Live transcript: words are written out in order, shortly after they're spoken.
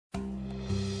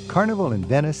Carnival in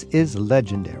Venice is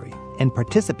legendary, and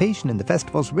participation in the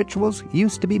festival's rituals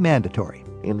used to be mandatory.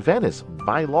 In Venice,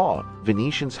 by law,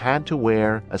 Venetians had to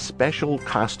wear a special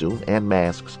costume and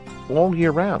masks all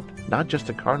year round, not just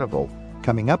at Carnival.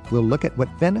 Coming up, we'll look at what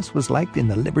Venice was like in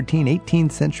the libertine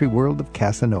 18th century world of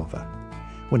Casanova.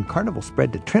 When Carnival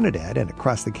spread to Trinidad and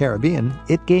across the Caribbean,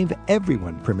 it gave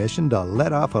everyone permission to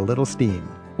let off a little steam.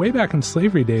 Way back in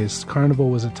slavery days, Carnival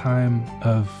was a time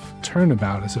of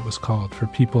turnabout, as it was called, for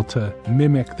people to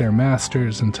mimic their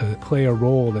masters and to play a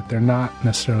role that they're not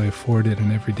necessarily afforded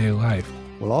in everyday life.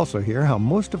 We'll also hear how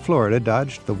most of Florida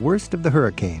dodged the worst of the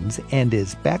hurricanes and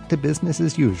is back to business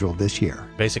as usual this year.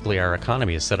 Basically, our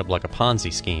economy is set up like a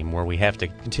Ponzi scheme where we have to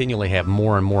continually have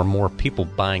more and more people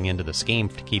buying into the scheme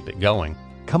to keep it going.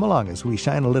 Come along as we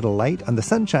shine a little light on the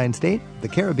Sunshine State, the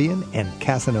Caribbean, and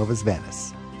Casanova's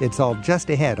Venice. It's all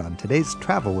just ahead on today's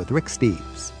Travel with Rick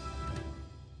Steves.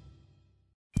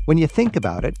 When you think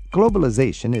about it,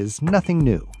 globalization is nothing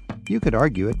new. You could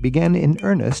argue it began in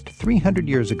earnest 300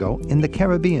 years ago in the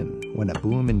Caribbean, when a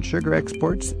boom in sugar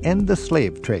exports and the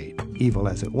slave trade, evil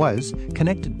as it was,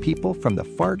 connected people from the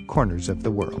far corners of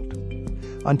the world.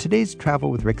 On today's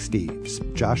Travel with Rick Steves,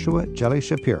 Joshua Jelly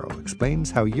Shapiro explains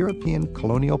how European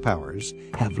colonial powers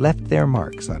have left their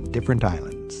marks on different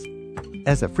islands.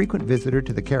 As a frequent visitor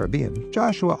to the Caribbean,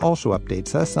 Joshua also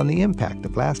updates us on the impact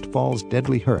of last fall's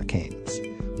deadly hurricanes.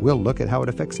 We'll look at how it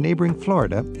affects neighboring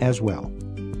Florida as well.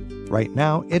 Right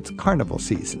now, it's Carnival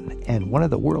season, and one of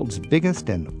the world's biggest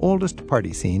and oldest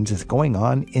party scenes is going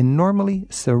on in normally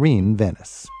serene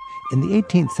Venice. In the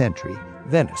 18th century,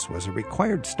 Venice was a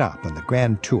required stop on the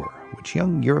Grand Tour, which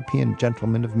young European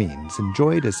gentlemen of means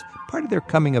enjoyed as part of their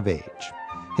coming of age.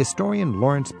 Historian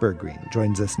Lawrence Bergreen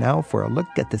joins us now for a look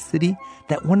at the city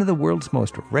that one of the world's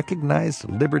most recognized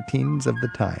libertines of the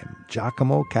time,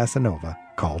 Giacomo Casanova,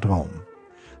 called home.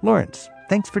 Lawrence,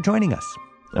 thanks for joining us.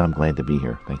 I'm glad to be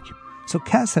here. Thank you. So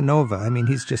Casanova,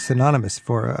 he's just synonymous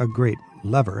for a great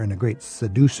lover and a great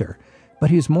seducer. But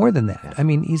he's more than that.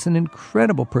 Yes. He's an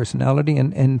incredible personality,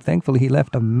 and thankfully he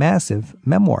left a massive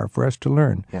memoir for us to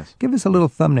learn. Yes. Give us a little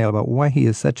thumbnail about why he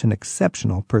is such an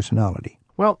exceptional personality.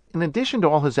 Well, in addition to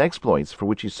all his exploits, for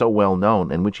which he's so well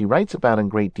known and which he writes about in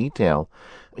great detail,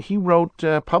 he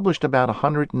published about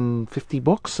 150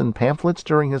 books and pamphlets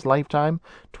during his lifetime,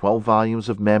 12 volumes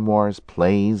of memoirs,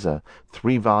 plays, a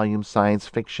 3-volume science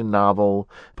fiction novel,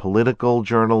 political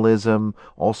journalism,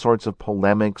 all sorts of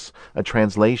polemics, a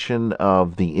translation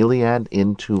of the Iliad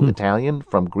into Italian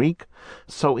from Greek.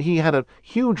 So he had a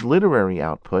huge literary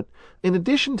output. In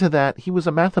addition to that, he was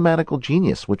a mathematical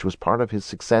genius, which was part of his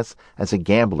success as a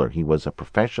gambler. He was a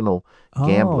professional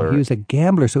gambler. Oh, he was a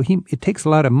gambler. So it takes a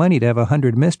lot of money to have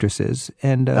 100 mistresses.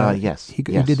 And yes.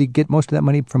 Did he get most of that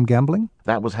money from gambling?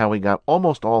 That was how he got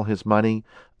almost all his money.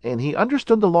 And he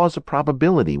understood the laws of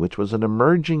probability, which was an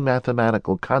emerging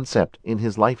mathematical concept in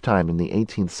his lifetime in the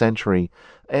 18th century.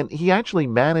 And he actually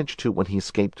managed to, when he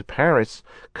escaped to Paris,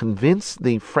 convince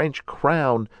the French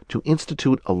crown to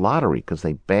institute a lottery because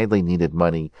they badly needed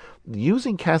money.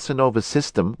 Using Casanova's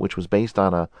system, which was based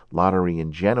on a lottery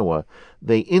in Genoa,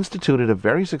 they instituted a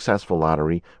very successful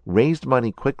lottery, raised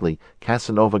money quickly.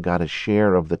 Casanova got a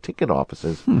share of the ticket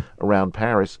offices around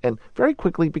Paris and very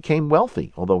quickly became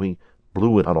wealthy, although he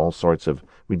blew it on all sorts of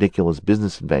ridiculous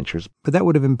business adventures. But that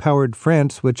would have empowered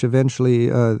France, which eventually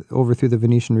overthrew the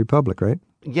Venetian Republic, right?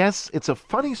 Yes, it's a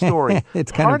funny story.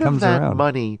 It kind Part of comes of that around.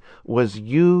 money was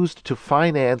used to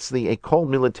finance the École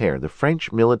Militaire, the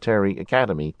French military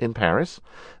academy in Paris.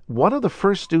 One of the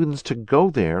first students to go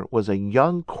there was a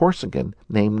young Corsican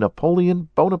named Napoleon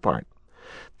Bonaparte.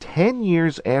 10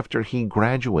 years after he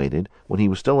graduated, when he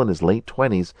was still in his late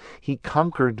 20s, he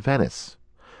conquered Venice.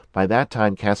 By that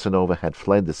time, Casanova had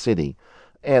fled the city,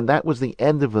 and that was the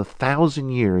end of 1,000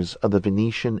 years of the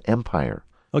Venetian Empire.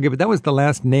 Okay, but that was the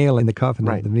last nail in the coffin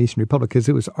of the Venetian Republic because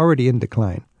it was already in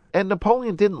decline. And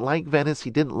Napoleon didn't like Venice. He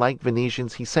didn't like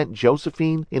Venetians. He sent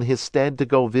Josephine in his stead to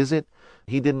go visit.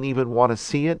 He didn't even want to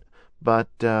see it. But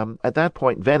at that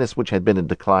point, Venice, which had been in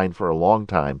decline for a long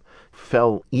time,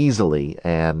 fell easily,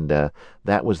 and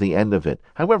that was the end of it.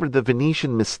 However, the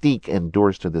Venetian mystique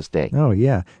endures to this day. Oh,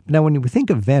 yeah. Now, when we think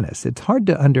of Venice, it's hard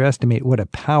to underestimate what a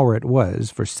power it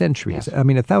was for centuries. Yes.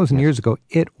 1,000 years ago,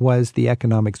 it was the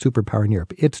economic superpower in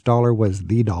Europe. Its dollar was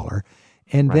the dollar.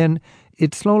 And then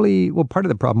it slowly, well, part of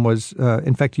the problem was,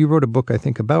 in fact, you wrote a book, I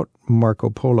think, about Marco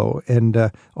Polo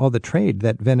and all the trade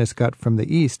that Venice got from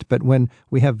the east. But when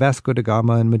we have Vasco da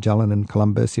Gama and Magellan and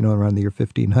Columbus, around the year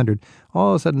 1500, all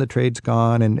of a sudden the trade's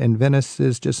gone and Venice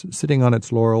is just sitting on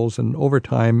its laurels. And over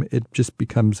time, it just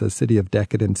becomes a city of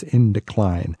decadence in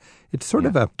decline. It's sort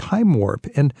of a time warp.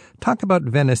 And talk about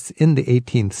Venice in the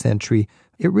 18th century.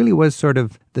 It really was sort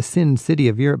of the Sin City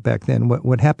of Europe back then.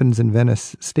 What happens in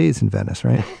Venice stays in Venice,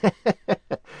 right?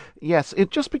 Yes, it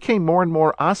just became more and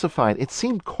more ossified. It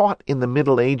seemed caught in the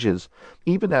Middle Ages,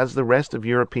 even as the rest of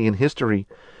European history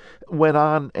went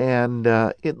on, and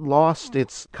it lost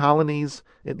its colonies,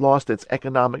 it lost its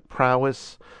economic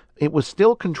prowess. It was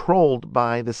still controlled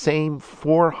by the same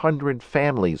 400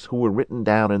 families who were written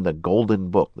down in the Golden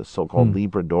Book, the so-called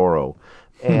Libro d'Oro.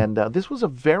 And this was a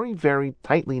very, very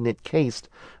tightly knit caste,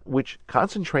 which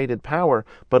concentrated power,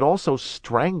 but also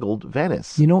strangled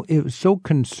Venice. It was so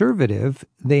conservative,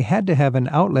 they had to have an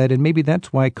outlet, and maybe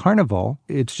that's why Carnival,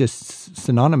 it's just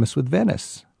synonymous with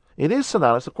Venice. It is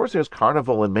synonymous. Of course, there's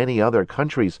Carnival in many other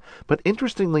countries, but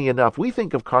interestingly enough, we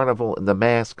think of Carnival and the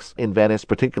masks in Venice,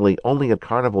 particularly only at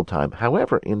Carnival time.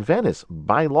 However, in Venice,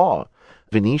 by law,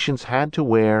 Venetians had to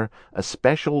wear a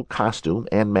special costume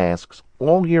and masks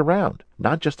all year round,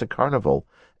 not just at Carnival,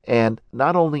 and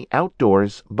not only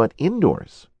outdoors, but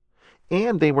indoors.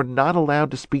 And they were not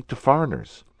allowed to speak to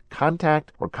foreigners.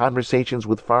 Contact or conversations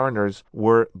with foreigners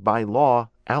were, by law,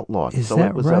 outlawed. So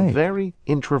it was right? A very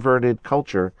introverted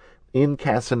culture in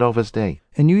Casanova's day.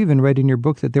 And you even read in your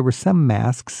book that there were some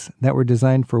masks that were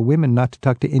designed for women not to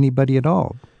talk to anybody at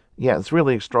all. Yeah, it's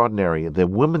really extraordinary. The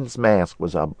woman's mask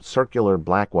was a circular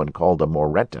black one called a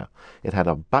moretta. It had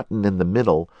a button in the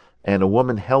middle, and a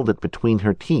woman held it between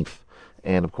her teeth.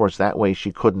 And, of course, that way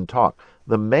she couldn't talk.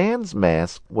 The man's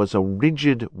mask was a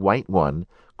rigid white one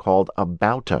called a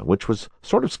bauta, which was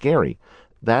sort of scary.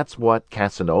 That's what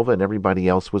Casanova and everybody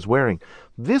else was wearing.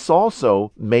 This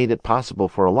also made it possible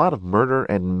for a lot of murder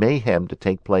and mayhem to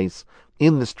take place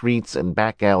in the streets and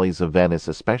back alleys of Venice,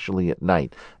 especially at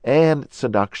night, and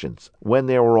seductions, when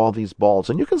there were all these balls.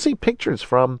 And you can see pictures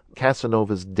from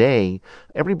Casanova's day.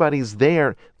 Everybody's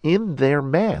there in their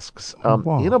masks,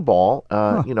 in a ball,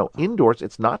 indoors.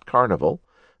 It's not Carnival,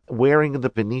 wearing the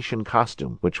Venetian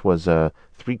costume, which was a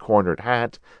three-cornered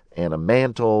hat and a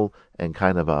mantle and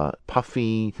kind of a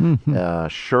puffy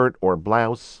shirt or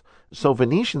blouse. So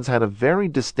Venetians had a very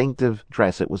distinctive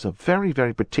dress. It was a very,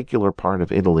 very particular part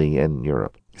of Italy and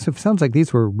Europe. So it sounds like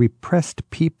these were repressed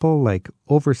people, like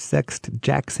oversexed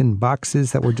Jackson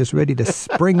boxes that were just ready to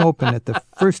spring open at the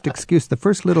first excuse, the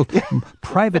first little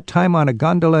private time on a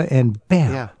gondola, and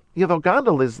bam. Yeah. The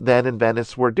gondolas then in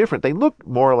Venice were different. They looked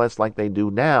more or less like they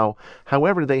do now.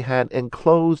 However, they had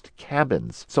enclosed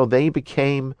cabins, so they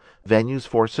became venues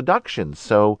for seduction.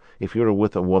 So if you were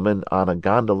with a woman on a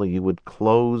gondola, you would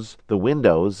close the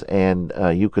windows and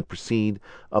you could proceed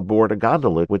aboard a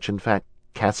gondola, which in fact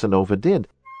Casanova did.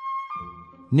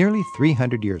 Nearly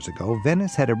 300 years ago,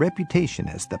 Venice had a reputation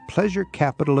as the pleasure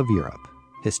capital of Europe.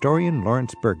 Historian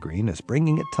Lawrence Bergreen is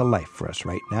bringing it to life for us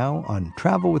right now on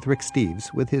Travel with Rick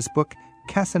Steves with his book,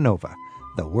 Casanova,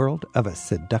 The World of a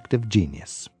Seductive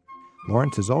Genius.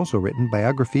 Lawrence has also written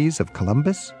biographies of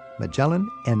Columbus, Magellan,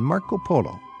 and Marco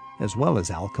Polo, as well as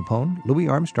Al Capone, Louis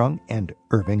Armstrong, and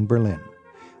Irving Berlin.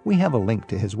 We have a link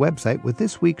to his website with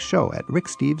this week's show at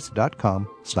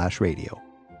ricksteves.com/radio.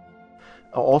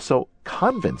 Also,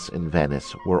 convents in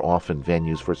Venice were often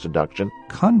venues for seduction.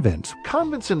 Convents?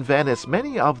 Convents in Venice,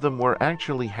 many of them were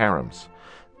actually harems.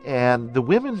 And the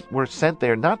women were sent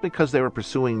there not because they were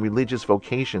pursuing religious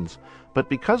vocations, but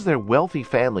because their wealthy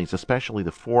families, especially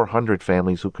the 400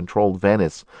 families who controlled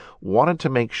Venice, wanted to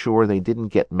make sure they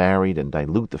didn't get married and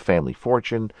dilute the family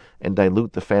fortune and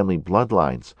dilute the family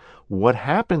bloodlines. What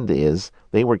happened is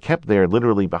they were kept there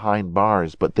literally behind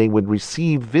bars, but they would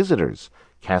receive visitors,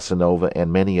 Casanova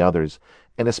and many others,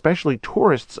 and especially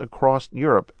tourists across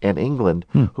Europe and England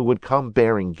who would come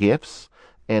bearing gifts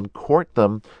and court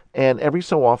them, and every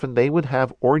so often they would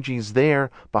have orgies there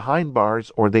behind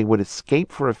bars, or they would escape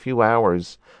for a few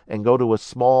hours and go to a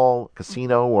small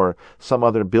casino or some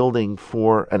other building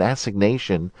for an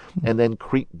assignation and then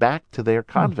creep back to their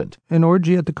convent. An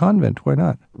orgy at the convent, why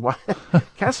not?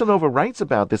 Casanova writes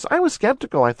about this. I was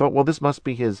skeptical. I thought, well, this must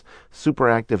be his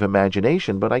superactive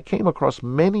imagination, but I came across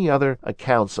many other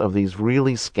accounts of these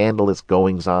really scandalous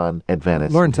goings-on at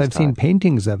Venice. Lawrence, I've seen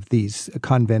paintings of these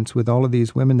convents with all of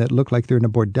these women that look like they're in a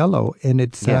bordello, and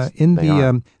it's in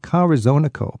the Ca'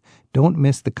 Rezzonico. Don't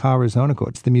miss the Ca' Rezzonico.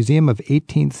 It's the Museum of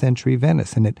 18th Century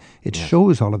Venice, and it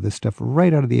shows all of this stuff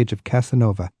right out of the age of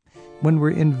Casanova. When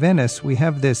we're in Venice, we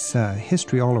have this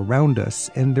history all around us,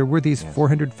 and there were these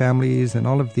 400 families and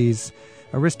all of these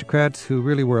aristocrats who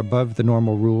really were above the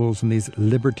normal rules, and these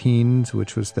libertines,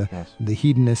 which was the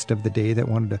hedonist of the day that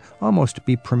wanted to almost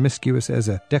be promiscuous as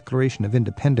a declaration of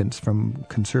independence from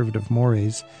conservative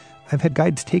mores. I've had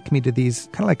guides take me to these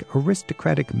kind of like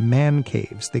aristocratic man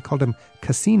caves. They called them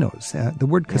casinos. The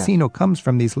word casino comes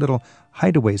from these little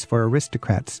hideaways for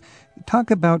aristocrats. Talk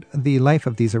about the life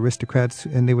of these aristocrats,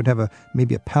 and they would have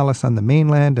maybe a palace on the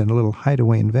mainland and a little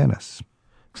hideaway in Venice.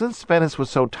 Since Venice was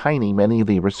so tiny, many of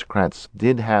the aristocrats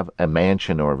did have a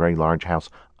mansion or a very large house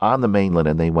on the mainland,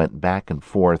 and they went back and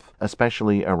forth,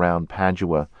 especially around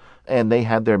Padua. And they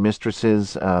had their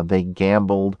mistresses. They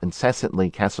gambled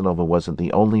incessantly. Casanova wasn't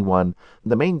the only one.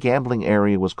 The main gambling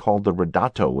area was called the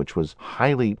Ridotto, which was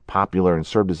highly popular and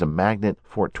served as a magnet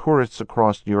for tourists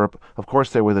across Europe. Of course,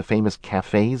 there were the famous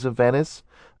cafes of Venice,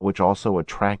 which also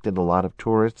attracted a lot of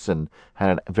tourists and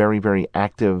had a very, very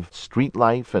active street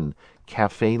life and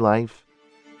cafe life.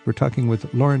 We're talking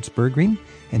with Lawrence Bergreen,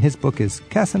 and his book is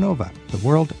Casanova, The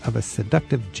World of a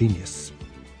Seductive Genius.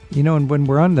 You know, and when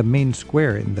we're on the main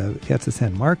square in the Piazza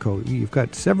San Marco, you've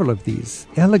got several of these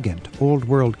elegant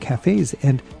old-world cafes,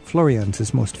 and Florian's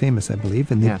is most famous, I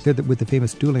believe, and they're with the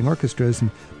famous dueling orchestras, and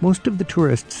most of the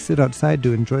tourists sit outside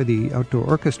to enjoy the outdoor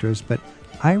orchestras, but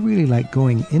I really like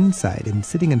going inside and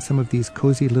sitting in some of these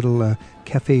cozy little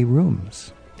cafe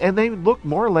rooms. And they look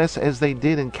more or less as they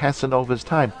did in Casanova's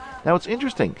time. Now, it's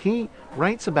interesting. He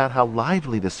writes about how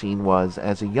lively the scene was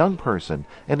as a young person,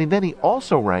 and then he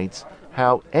also writes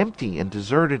how empty and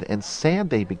deserted and sad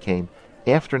they became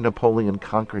after Napoleon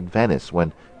conquered Venice,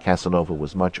 when Casanova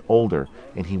was much older,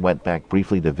 and he went back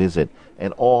briefly to visit,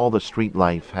 and all the street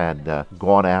life had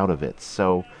gone out of it.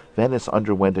 So Venice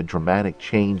underwent a dramatic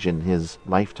change in his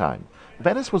lifetime.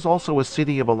 Venice was also a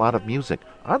city of a lot of music.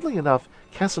 Oddly enough,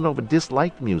 Casanova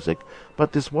disliked music,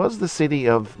 but this was the city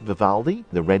of Vivaldi,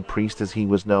 the Red Priest as he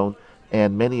was known,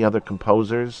 and many other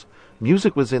composers.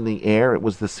 Music was in the air. It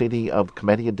was the city of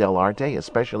Commedia dell'arte,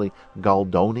 especially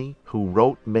Goldoni, who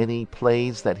wrote many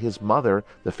plays that his mother,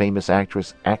 the famous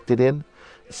actress, acted in.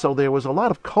 So there was a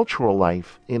lot of cultural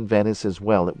life in Venice as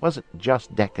well. It wasn't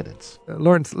just decadence.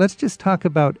 Lawrence, let's just talk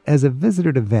about, as a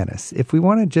visitor to Venice, if we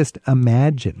want to just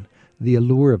imagine the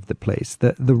allure of the place,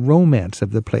 the romance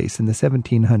of the place in the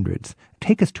 1700s.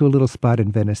 Take us to a little spot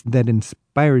in Venice that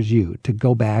inspires you to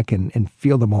go back and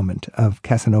feel the moment of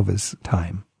Casanova's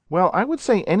time. Well, I would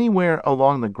say anywhere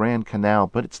along the Grand Canal,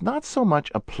 but it's not so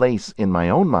much a place in my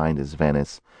own mind as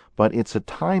Venice, but it's a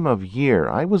time of year.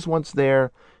 I was once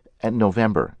there in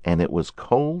November, and it was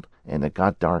cold, and it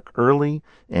got dark early,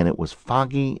 and it was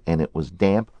foggy, and it was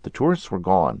damp. The tourists were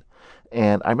gone.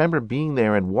 And I remember being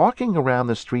there and walking around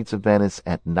the streets of Venice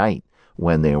at night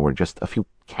when there were just a few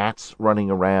cats running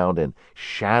around and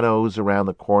shadows around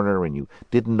the corner, and you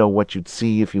didn't know what you'd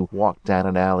see if you walked down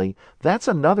an alley. That's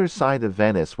another side of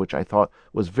Venice which I thought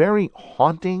was very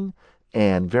haunting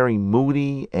and very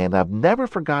moody, and I've never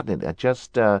forgotten it. I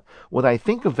just, when I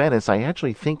think of Venice, I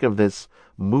actually think of this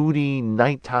moody,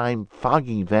 nighttime,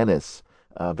 foggy Venice,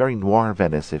 very noir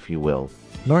Venice, if you will.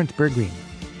 Lawrence Bergreen.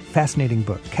 Fascinating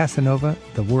book, Casanova,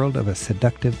 The World of a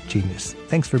Seductive Genius.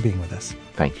 Thanks for being with us.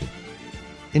 Thank you.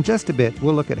 In just a bit,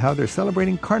 we'll look at how they're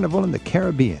celebrating Carnival in the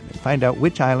Caribbean and find out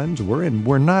which islands were and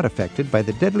were not affected by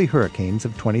the deadly hurricanes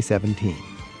of 2017.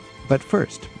 But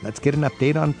first, let's get an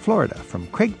update on Florida from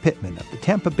Craig Pittman of the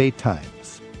Tampa Bay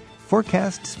Times.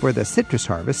 Forecasts for the citrus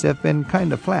harvest have been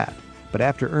kind of flat, but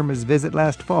after Irma's visit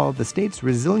last fall, the state's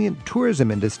resilient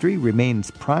tourism industry remains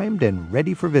primed and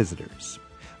ready for visitors.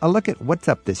 A look at what's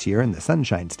up this year in the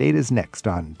Sunshine State is next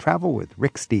on Travel with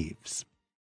Rick Steves.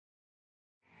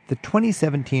 The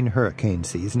 2017 hurricane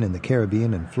season in the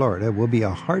Caribbean and Florida will be a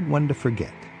hard one to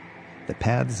forget. The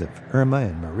paths of Irma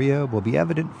and Maria will be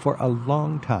evident for a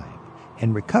long time,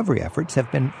 and recovery efforts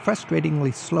have been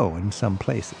frustratingly slow in some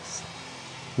places.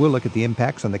 We'll look at the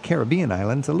impacts on the Caribbean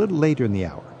islands a little later in the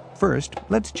hour. First,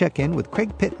 let's check in with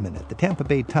Craig Pittman at the Tampa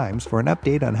Bay Times for an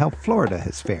update on how Florida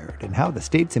has fared and how the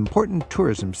state's important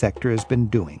tourism sector has been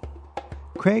doing.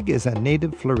 Craig is a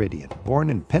native Floridian, born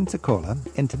in Pensacola,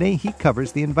 and today he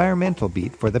covers the environmental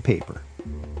beat for the paper.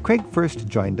 Craig first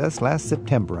joined us last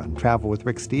September on Travel with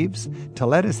Rick Steves to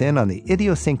let us in on the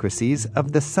idiosyncrasies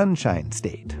of the Sunshine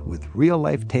State, with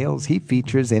real-life tales he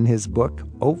features in his book,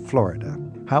 Oh, Florida,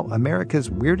 How America's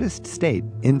Weirdest State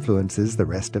Influences the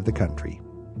Rest of the Country.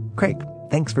 Craig,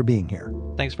 thanks for being here.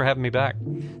 Thanks for having me back.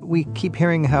 We keep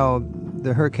hearing how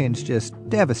the hurricanes just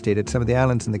devastated some of the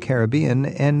islands in the Caribbean,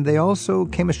 and they also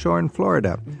came ashore in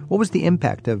Florida. What was the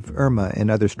impact of Irma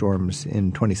and other storms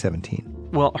in 2017?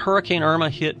 Well, Hurricane Irma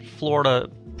hit Florida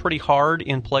pretty hard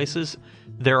in places.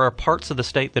 There are parts of the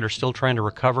state that are still trying to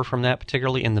recover from that,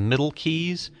 particularly in the Middle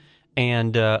Keys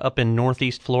and up in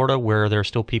northeast Florida, where there are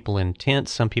still people in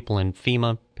tents, some people in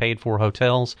FEMA paid-for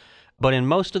hotels. But in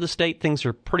most of the state, things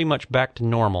are pretty much back to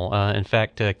normal. In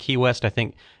fact, Key West, I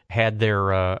think, had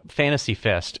their Fantasy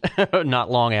Fest not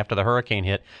long after the hurricane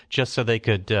hit, just so they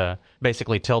could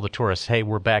basically tell the tourists, hey,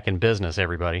 we're back in business,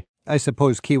 everybody. I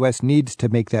suppose Key West needs to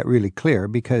make that really clear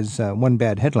because one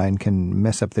bad headline can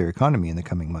mess up their economy in the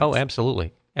coming months. Oh,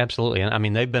 absolutely. Absolutely. And I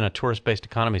mean, they've been a tourist-based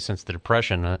economy since the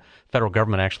Depression. The federal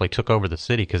government actually took over the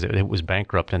city because it was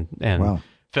bankrupt, and Wow.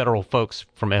 Federal folks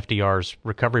from FDR's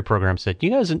recovery program said, you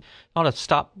guys ought to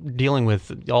stop dealing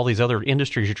with all these other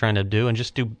industries you're trying to do and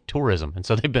just do tourism. And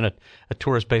so they've been a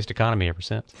tourist-based economy ever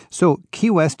since. So Key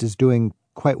West is doing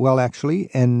quite well, actually,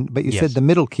 but you Yes. said the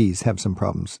Middle Keys have some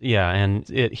problems. Yeah, and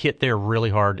it hit there really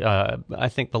hard. I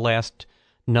think the last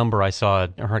number I saw,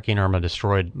 Hurricane Irma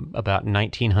destroyed about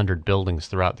 1,900 buildings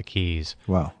throughout the Keys.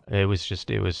 Wow. It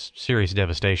was serious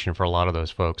devastation for a lot of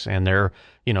those folks, and they're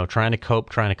trying to cope,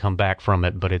 trying to come back from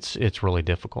it, but it's really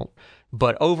difficult.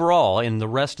 But overall, in the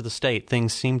rest of the state,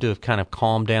 things seem to have kind of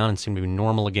calmed down and seem to be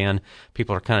normal again.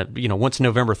 People are kind of, once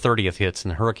November 30th hits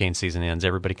and the hurricane season ends,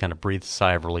 everybody kind of breathes a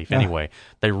sigh of relief anyway.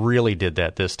 They really did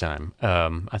that this time.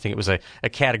 I think it was a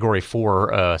Category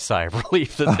 4 sigh of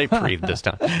relief that they breathed this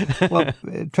time. Well,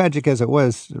 tragic as it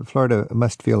was, Florida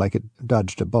must feel like it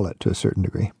dodged a bullet to a certain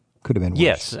degree. Could have been worse.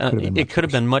 Yes, it could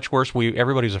have been much worse.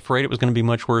 Everybody was afraid it was going to be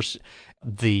much worse.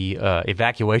 The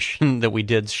evacuation that we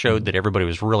did showed that everybody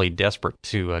was really desperate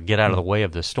to get out of the way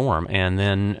of the storm. And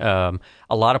then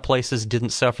a lot of places didn't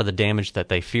suffer the damage that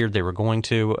they feared they were going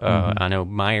to. I know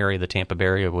my area, the Tampa Bay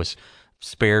area, was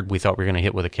spared. We thought we were going to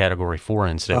hit with a Category 4,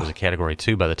 and instead it was a Category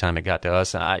 2 by the time it got to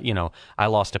us. I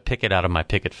lost a picket out of my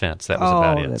picket fence. That was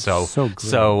about it. That's So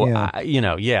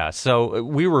So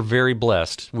we were very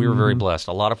blessed. We were very blessed.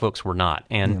 A lot of folks were not.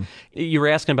 And you were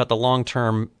asking about the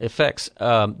long-term effects.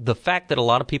 The fact that a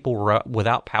lot of people were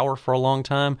without power for a long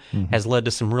time has led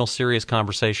to some real serious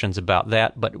conversations about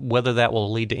that. But whether that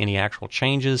will lead to any actual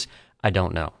changes, I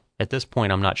don't know. At this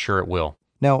point, I'm not sure it will.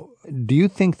 Now, do you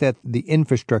think that the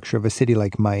infrastructure of a city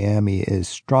like Miami is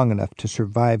strong enough to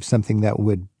survive something that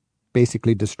would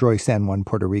basically destroy San Juan,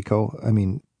 Puerto Rico? I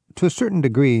mean, to a certain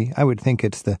degree, I would think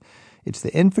it's the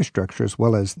infrastructure as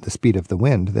well as the speed of the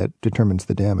wind that determines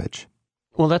the damage.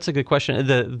 Well, that's a good question.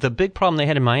 The big problem they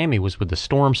had in Miami was with the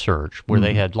storm surge, where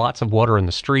they had lots of water in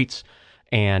the streets,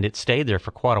 and it stayed there for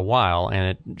quite a while,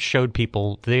 and it showed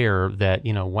people there that,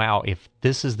 wow, if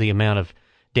this is the amount of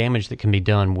damage that can be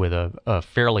done with a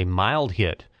fairly mild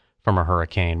hit from a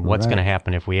hurricane, what's going to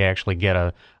happen if we actually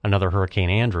get another Hurricane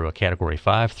Andrew, a Category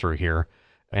 5 through here?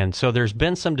 And so there's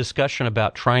been some discussion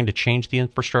about trying to change the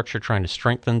infrastructure, trying to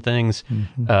strengthen things,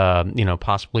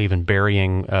 possibly even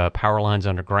burying power lines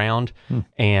underground.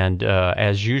 And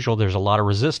as usual, there's a lot of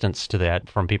resistance to that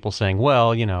from people saying,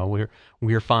 well,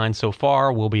 we're fine so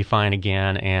far, we'll be fine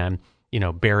again, and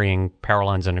burying power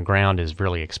lines underground is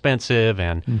really expensive,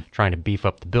 and trying to beef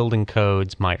up the building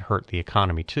codes might hurt the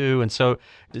economy too. And so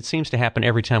it seems to happen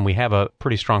every time we have a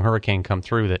pretty strong hurricane come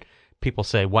through that people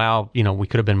say, wow, we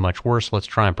could have been much worse, let's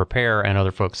try and prepare. And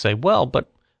other folks say, well,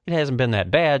 but it hasn't been that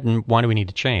bad, and why do we need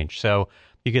to change? So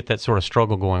you get that sort of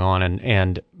struggle going on.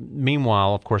 And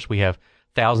meanwhile, of course, we have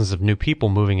thousands of new people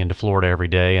moving into Florida every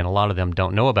day, and a lot of them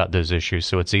don't know about those issues,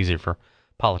 so it's easier for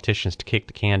politicians to kick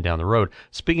the can down the road.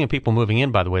 Speaking of people moving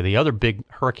in, by the way, the other big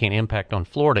hurricane impact on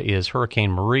Florida is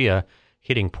Hurricane Maria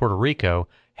hitting Puerto Rico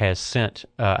has sent,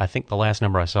 I think the last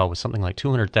number I saw was something like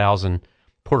 200,000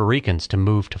 Puerto Ricans to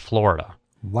move to Florida.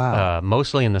 Wow.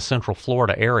 Mostly in the central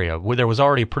Florida area, where there was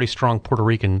already a pretty strong Puerto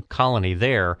Rican colony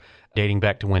there dating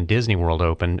back to when Disney World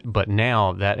opened, but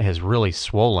now that has really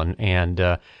swollen,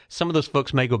 and some of those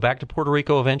folks may go back to Puerto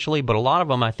Rico eventually, but a lot of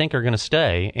them I think are going to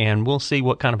stay, and we'll see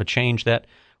what kind of a change that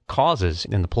causes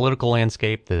in the political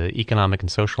landscape, the economic and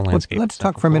social landscape. Let's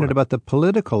talk for a minute about the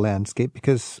political landscape,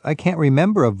 because I can't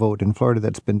remember a vote in Florida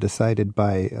that's been decided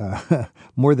by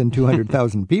more than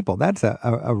 200,000 people. That's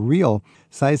a real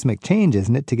seismic change,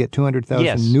 isn't it, to get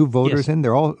 200,000 new voters in?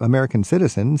 They're all American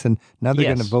citizens, and now they're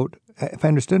going to vote. If I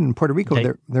understood, in Puerto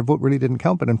Rico, their vote really didn't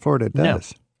count, but in Florida it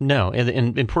does. No,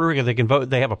 in Puerto Rico they can vote.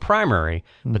 They have a primary,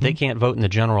 but they can't vote in the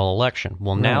general election.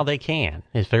 Well, now they can.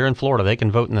 If they're in Florida, they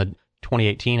can vote in the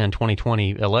 2018 and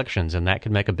 2020 elections, and that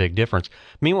could make a big difference.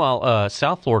 Meanwhile,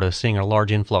 South Florida is seeing a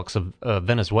large influx of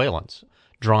Venezuelans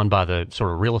drawn by the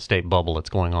sort of real estate bubble that's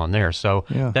going on there. So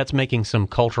that's making some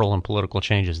cultural and political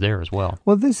changes there as well.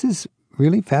 Well, this is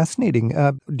Really fascinating.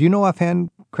 Do you know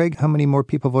offhand, Craig, how many more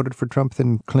people voted for Trump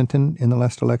than Clinton in the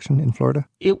last election in Florida?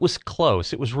 It was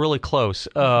close. It was really close.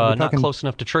 Not close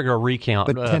enough to trigger a recount,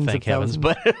 but tens thank of heavens.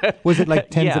 thousands? But was it like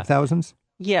tens of thousands?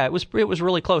 Yeah, it was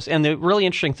really close. And the really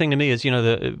interesting thing to me is,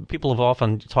 the people have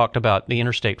often talked about the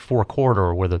Interstate 4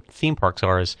 corridor where the theme parks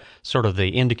are as sort of the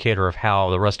indicator of how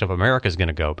the rest of America is going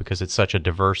to go because it's such a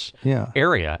diverse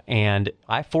area. And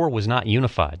I-4 was not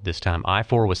unified this time.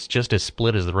 I-4 was just as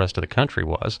split as the rest of the country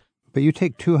was. But you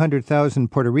take 200,000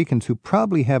 Puerto Ricans who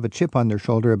probably have a chip on their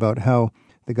shoulder about how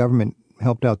the government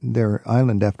helped out their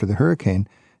island after the hurricane.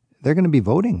 They're going to be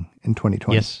voting in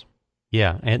 2020. Yes.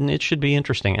 Yeah, and it should be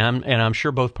interesting. And I'm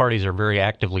sure both parties are very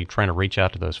actively trying to reach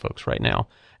out to those folks right now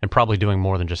and probably doing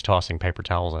more than just tossing paper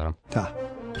towels at them.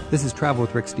 This is Travel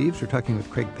with Rick Steves. We're talking with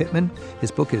Craig Pittman.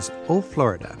 His book is Oh,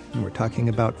 Florida. And we're talking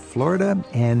about Florida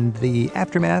and the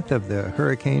aftermath of the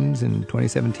hurricanes in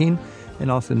 2017 and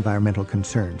also environmental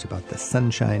concerns about the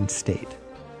Sunshine State.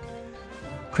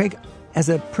 Craig, as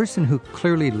a person who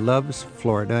clearly loves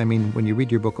Florida, I mean, when you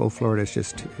read your book, Oh, Florida, it's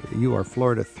just, you are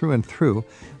Florida through and through.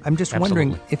 I'm just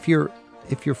wondering if you're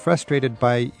frustrated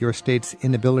by your state's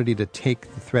inability to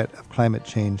take the threat of climate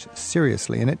change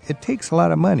seriously. And it takes a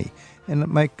lot of money. And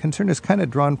my concern is kind of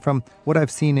drawn from what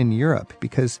I've seen in Europe,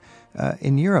 because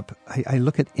in Europe, I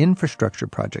look at infrastructure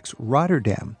projects.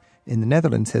 Rotterdam in the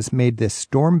Netherlands has made this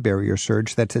storm barrier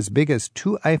surge that's as big as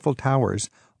 2 Eiffel Towers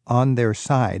on their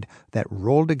side that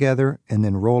roll together and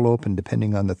then roll open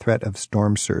depending on the threat of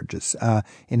storm surges.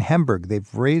 In Hamburg,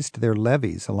 they've raised their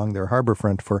levees along their harbor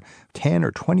front for 10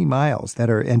 or 20 miles that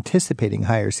are anticipating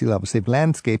higher sea levels. They've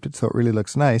landscaped it so it really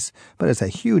looks nice, but it's a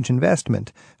huge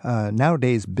investment.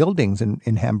 Nowadays, buildings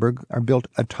in Hamburg are built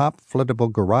atop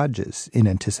floodable garages in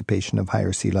anticipation of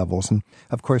higher sea levels. And,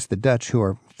 of course, the Dutch, who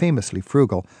are famously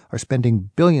frugal, are spending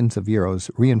billions of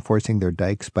euros reinforcing their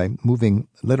dikes by moving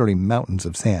literally mountains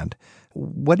of sand.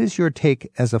 What is your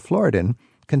take as a Floridan,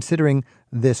 considering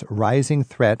this rising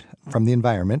threat from the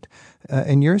environment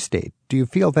in your state? Do you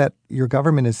feel that your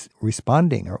government is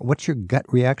responding, or what's your gut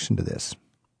reaction to this?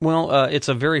 Well, it's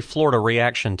a very Florida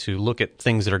reaction to look at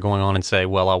things that are going on and say,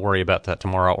 well, I'll worry about that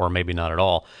tomorrow or maybe not at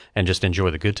all and just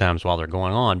enjoy the good times while they're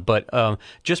going on. But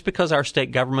just because our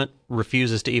state government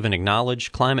refuses to even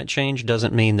acknowledge climate change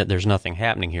doesn't mean that there's nothing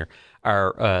happening here.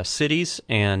 Our cities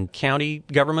and county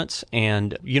governments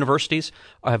and universities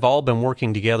have all been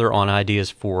working together on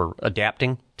ideas for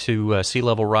adapting to sea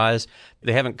level rise.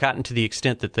 They haven't gotten to the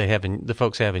extent that the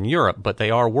folks have in Europe, but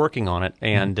they are working on it,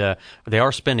 and they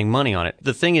are spending money on it.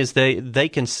 The thing is, they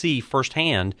can see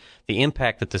firsthand the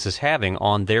impact that this is having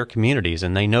on their communities,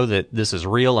 and they know that this is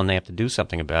real and they have to do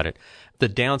something about it. The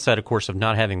downside, of course, of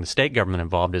not having the state government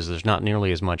involved is there's not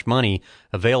nearly as much money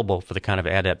available for the kind of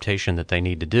adaptation that they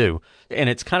need to do. And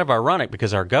it's kind of ironic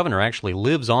because our governor actually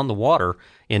lives on the water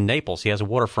in Naples. He has a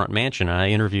waterfront mansion. And I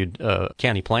interviewed a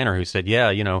county planner who said,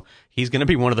 he's going to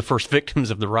be one of the first victims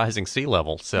of the rising sea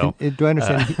level. So, do I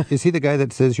understand? Is he the guy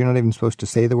that says you're not even supposed to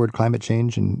say the word climate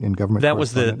change in government? That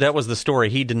was the story.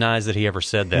 He denies that he ever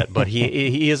said that, but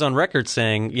he is on record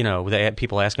saying, they had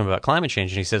people ask him about climate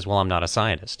change, and he says, "Well, I'm not a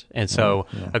scientist." And so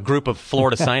a group of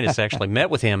Florida scientists actually met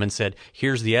with him and said,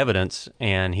 "Here's the evidence."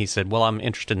 And he said, "Well, I'm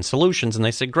interested in solutions." And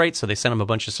they said, "Great." So they sent him a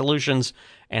bunch of solutions,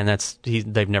 and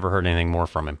they've never heard anything more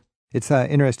from him. It's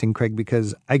interesting, Craig,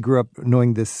 because I grew up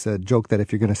knowing this joke that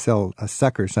if you're going to sell a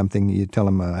sucker something, you tell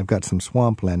them, I've got some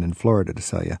swampland in Florida to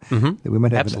sell you. Mm-hmm. We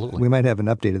might have an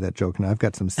update of that joke now. I've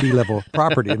got some sea level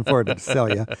property in Florida to sell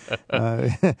you.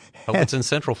 Hope it's in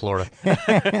Central Florida.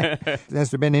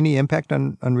 Has there been any impact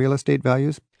on real estate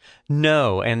values?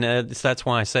 No, and that's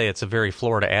why I say it's a very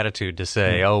Florida attitude to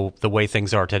say, the way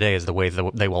things are today is the way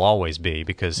they will always be,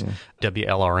 because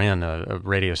WLRN, a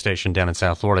radio station down in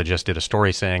South Florida, just did a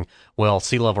story saying, well,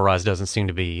 sea level rise doesn't seem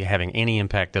to be having any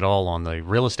impact at all on the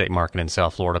real estate market in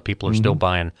South Florida. People are still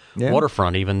buying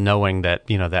waterfront, even knowing that,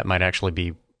 that might actually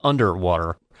be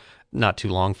underwater not too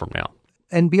long from now.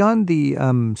 And beyond the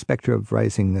specter of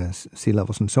rising sea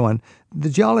levels and so on, the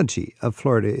geology of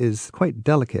Florida is quite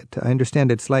delicate. I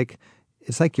understand it's like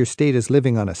your state is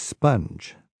living on a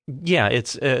sponge. Yeah,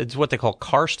 it's what they call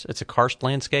karst. It's a karst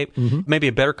landscape. Mm-hmm. Maybe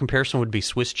a better comparison would be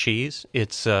Swiss cheese.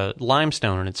 It's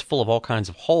limestone, and it's full of all kinds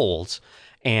of holes,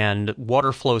 and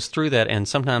water flows through that, and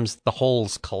sometimes the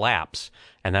holes collapse,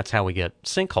 and that's how we get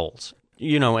sinkholes.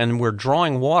 And we're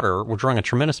drawing a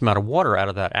tremendous amount of water out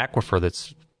of that aquifer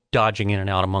that's dodging in and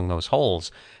out among those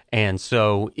holes. And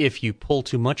so if you pull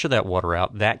too much of that water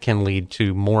out, that can lead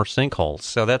to more sinkholes.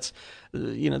 So that's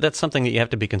something that you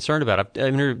have to be concerned about.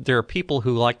 I mean, there are people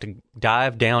who like to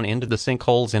dive down into the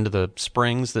sinkholes, into the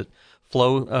springs that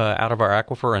flow out of our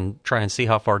aquifer and try and see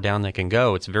how far down they can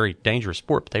go. It's a very dangerous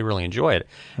sport, but they really enjoy it.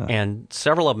 And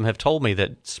several of them have told me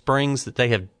that springs that they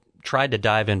have tried to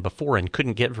dive in before and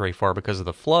couldn't get very far because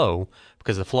the flow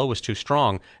was too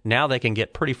strong. Now they can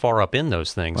get pretty far up in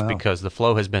those things because the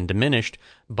flow has been diminished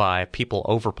by people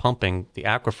over-pumping the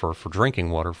aquifer for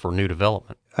drinking water for new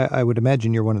development. I would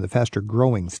imagine you're one of the faster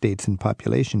growing states in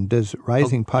population. Does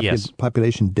rising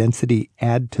population density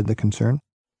add to the concern?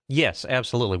 Yes,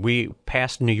 absolutely. We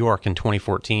passed New York in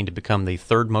 2014 to become the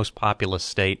third most populous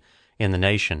state in the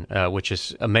nation, which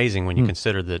is amazing when you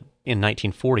consider that in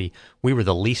 1940 we were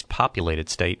the least populated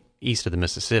state east of the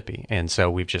Mississippi. And so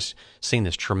we've just seen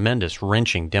this tremendous,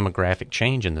 wrenching demographic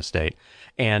change in the state.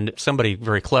 And somebody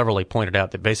very cleverly pointed out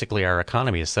that basically our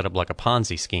economy is set up like a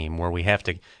Ponzi scheme where we have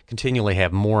to continually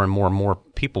have more and more and more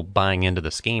people buying into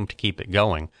the scheme to keep it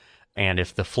going. And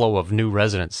if the flow of new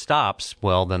residents stops,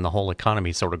 well, then the whole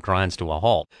economy sort of grinds to a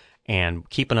halt. And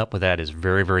keeping up with that is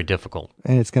very, very difficult.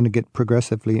 And it's going to get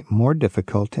progressively more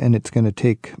difficult, and it's going to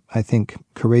take, I think,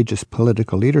 courageous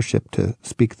political leadership to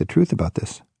speak the truth about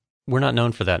this. We're not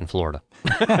known for that in Florida.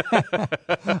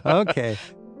 Okay.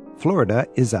 Florida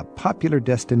is a popular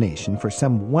destination for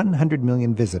some 100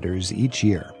 million visitors each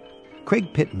year.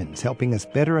 Craig Pittman's helping us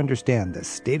better understand the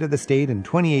state of the state in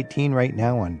 2018 right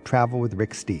now on Travel with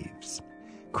Rick Steves.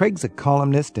 Craig's a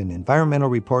columnist and environmental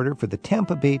reporter for the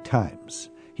Tampa Bay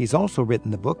Times. He's also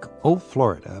written the book, Oh,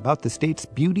 Florida, about the state's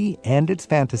beauty and its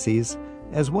fantasies,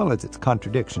 as well as its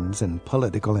contradictions and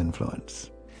political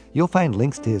influence. You'll find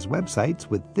links to his websites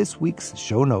with this week's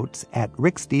show notes at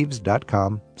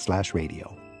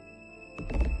ricksteves.com/radio.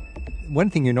 One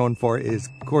thing you're known for is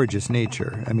gorgeous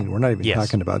nature. I mean, we're not even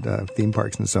talking about theme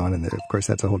parks and so on, and of course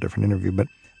that's a whole different interview, but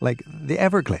like the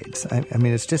Everglades, I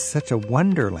mean, it's just such a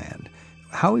wonderland.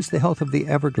 How is the health of the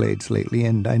Everglades lately?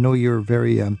 And I know you're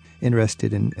very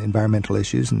interested in environmental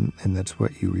issues, and that's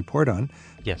what you report on.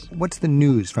 Yes. What's the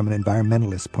news from an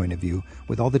environmentalist point of view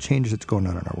with all the changes that's going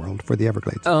on in our world for the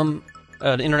Everglades? An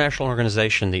international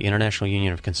organization, the International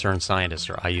Union of Concerned Scientists,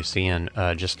 or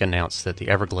IUCN, just announced that the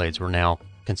Everglades were now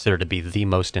considered to be the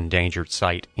most endangered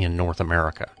site in North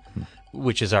America,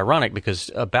 which is ironic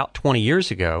because about 20 years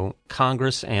ago,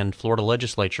 Congress and Florida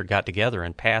legislature got together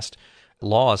and passed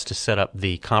laws to set up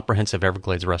the Comprehensive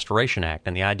Everglades Restoration Act.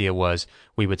 And the idea was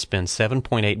we would spend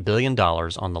 $7.8 billion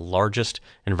on the largest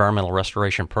environmental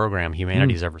restoration program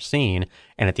humanity's ever seen.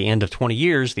 And at the end of 20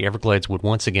 years, the Everglades would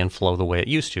once again flow the way it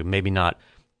used to. Maybe not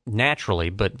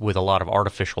naturally, but with a lot of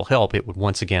artificial help, it would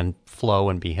once again flow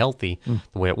and be healthy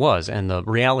the way it was. And the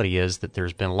reality is that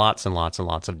there's been lots and lots and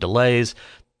lots of delays.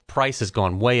 Price has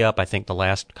gone way up. I think the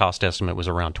last cost estimate was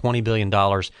around $20 billion.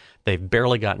 They've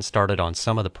barely gotten started on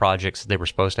some of the projects they were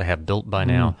supposed to have built by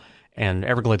now. And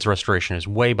Everglades restoration is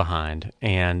way behind.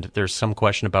 And there's some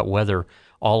question about whether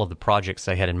all of the projects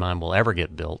they had in mind will ever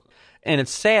get built. And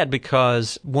it's sad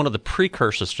because one of the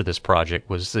precursors to this project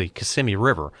was the Kissimmee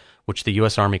River, which the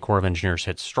U.S. Army Corps of Engineers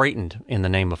had straightened in the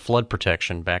name of flood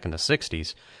protection back in the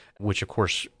 60s. Which, of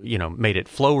course, made it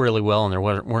flow really well, and there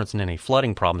weren't any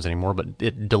flooding problems anymore, but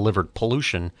it delivered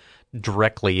pollution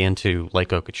directly into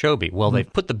Lake Okeechobee. Well,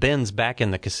 they've put the bends back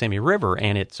in the Kissimmee River,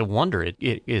 and it's a wonder. It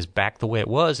is back the way it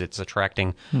was. It's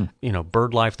attracting,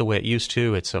 bird life the way it used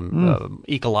to. It's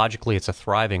ecologically, it's a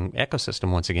thriving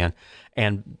ecosystem once again.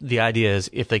 And the idea is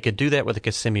if they could do that with the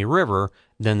Kissimmee River,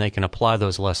 then they can apply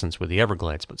those lessons with the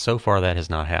Everglades. But so far, that has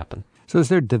not happened. So is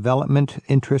there development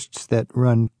interests that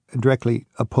run directly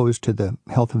opposed to the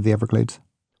health of the Everglades?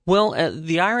 Well,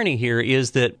 the irony here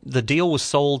is that the deal was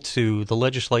sold to the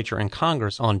legislature and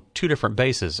Congress on two different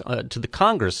bases. To the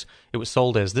Congress, it was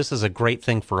sold as this is a great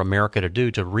thing for America to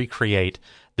do to recreate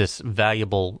this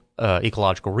valuable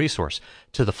ecological resource.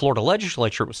 To the Florida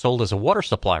legislature, it was sold as a water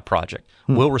supply project.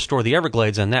 We'll restore the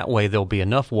Everglades, and that way there'll be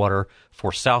enough water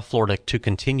for South Florida to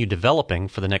continue developing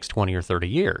for the next 20 or 30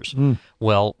 years.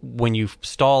 Well, when you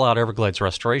stall out Everglades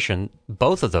restoration,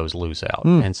 both of those lose out.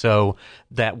 And so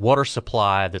that water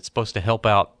supply that's supposed to help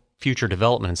out future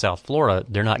development in South Florida,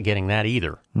 they're not getting that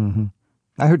either.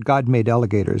 I heard God made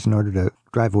alligators in order to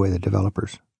drive away the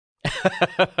developers.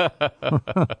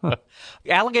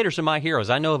 Alligators are my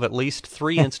heroes. I know of at least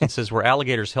 3 instances where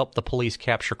alligators helped the police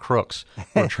capture crooks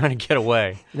who were trying to get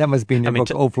away. That must be in your book,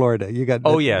 Oh, Florida. You got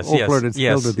Florida's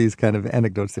filled with these kind of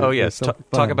anecdotes. Oh, yes. So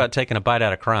talk about taking a bite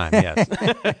out of crime, yes.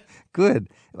 Good.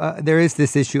 There is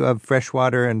this issue of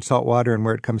freshwater and saltwater and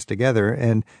where it comes together.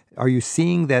 And are you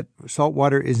seeing that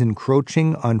saltwater is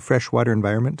encroaching on freshwater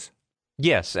environments?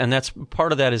 Yes, and that's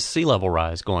part of that is sea level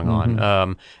rise going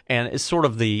on. And it's sort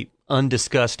of the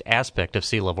undiscussed aspect of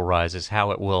sea level rise is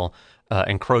how it will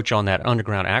encroach on that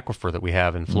underground aquifer that we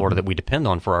have in Florida that we depend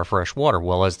on for our fresh water.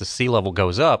 Well, as the sea level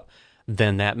goes up,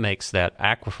 then that makes that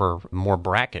aquifer more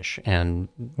brackish, and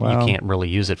you can't really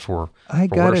use it for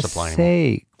water supply anymore.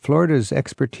 Say, Florida's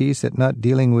expertise at not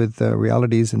dealing with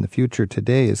realities in the future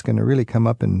today is going to really come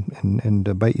up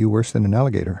and bite you worse than an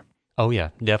alligator. Oh, yeah,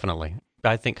 definitely.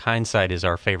 I think hindsight is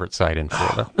our favorite site in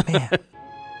Florida. Oh, man.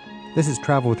 This is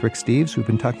Travel with Rick Steves. We've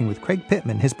been talking with Craig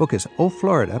Pittman. His book is Oh,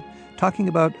 Florida, talking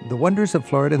about the wonders of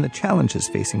Florida and the challenges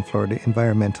facing Florida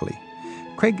environmentally.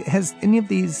 Craig, has any of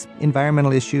these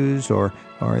environmental issues or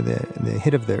the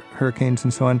hit of the hurricanes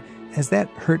and so on, has that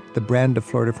hurt the brand of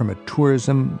Florida from a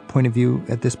tourism point of view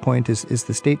at this point? Is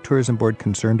the State Tourism Board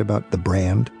concerned about the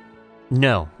brand?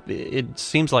 No. It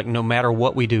seems like no matter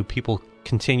what we do, people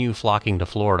continue flocking to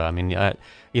Florida. I mean,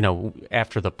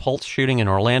 after the Pulse shooting in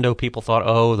Orlando, people thought,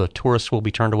 oh, the tourists will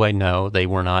be turned away. No, they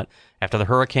were not. After the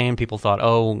hurricane, people thought,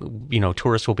 oh,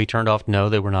 tourists will be turned off. No,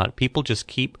 they were not. People just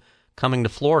keep coming to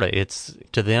Florida.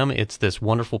 To them, it's this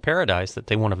wonderful paradise that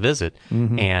they want to visit,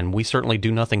 and we certainly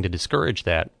do nothing to discourage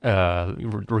that,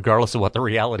 regardless of what the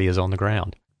reality is on the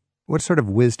ground. What sort of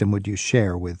wisdom would you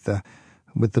share with the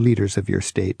leaders of your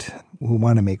state who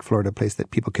want to make Florida a place that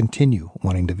people continue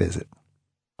wanting to visit?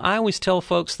 I always tell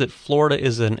folks that Florida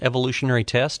is an evolutionary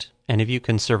test, and if you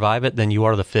can survive it, then you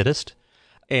are the fittest.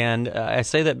 And I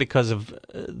say that because of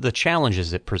the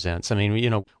challenges it presents. I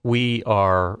mean, we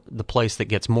are the place that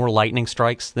gets more lightning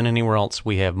strikes than anywhere else.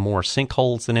 We have more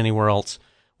sinkholes than anywhere else.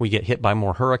 We get hit by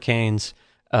more hurricanes.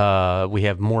 We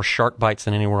have more shark bites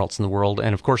than anywhere else in the world.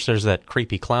 And, of course, there's that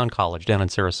creepy clown college down in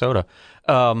Sarasota.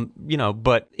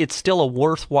 But it's still a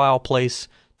worthwhile place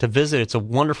to visit. It's a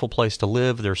wonderful place to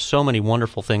live. There's so many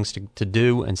wonderful things to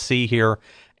do and see here.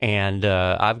 And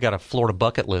I've got a Florida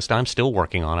bucket list I'm still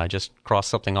working on. I just crossed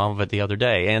something off of it the other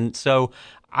day. And so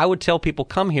I would tell people,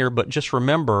 come here, but just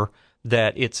remember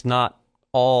that it's not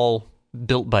all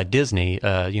built by Disney.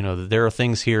 There are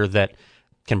things here that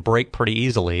can break pretty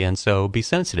easily, and so be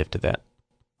sensitive to that.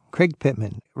 Craig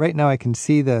Pittman, right now I can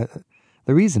see the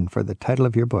reason for the title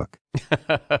of your book.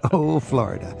 Oh,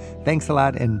 Florida. Thanks a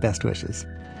lot and best wishes.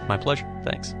 My pleasure.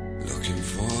 Thanks. Looking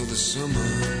for the summer.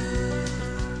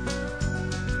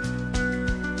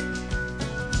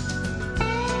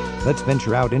 Let's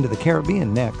venture out into the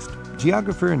Caribbean next.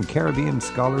 Geographer and Caribbean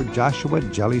scholar Joshua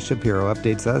Jelly Shapiro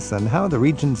updates us on how the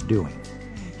region's doing.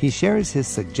 He shares his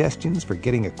suggestions for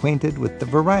getting acquainted with the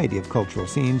variety of cultural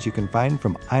scenes you can find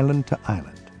from island to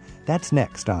island. That's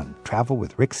next on Travel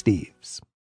with Rick Steves.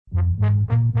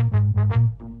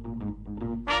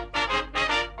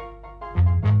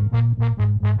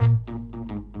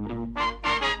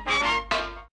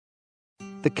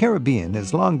 The Caribbean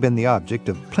has long been the object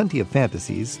of plenty of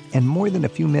fantasies and more than a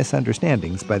few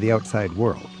misunderstandings by the outside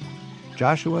world.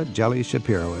 Joshua Jelly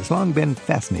Shapiro has long been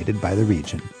fascinated by the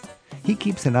region. He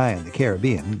keeps an eye on the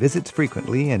Caribbean, visits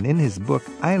frequently, and in his book,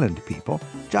 Island People,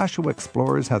 Joshua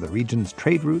explores how the region's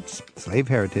trade routes, slave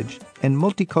heritage, and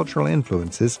multicultural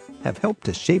influences have helped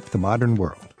to shape the modern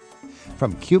world.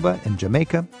 From Cuba and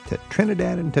Jamaica to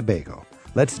Trinidad and Tobago,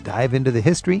 let's dive into the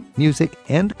history, music,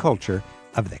 and culture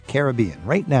of the Caribbean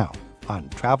right now on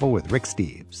Travel with Rick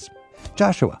Steves.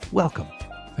 Joshua, welcome.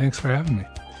 Thanks for having me.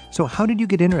 So how did you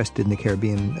get interested in the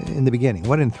Caribbean in the beginning?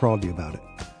 What enthralled you about it?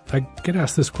 I get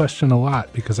asked this question a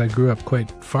lot because I grew up quite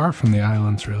far from the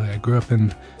islands, really. I grew up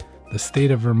in the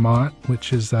state of Vermont,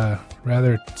 which is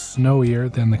rather snowier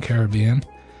than the Caribbean.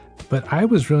 But I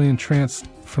was really entranced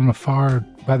from afar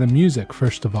by the music,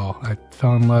 first of all. I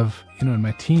fell in love, in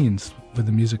my teens with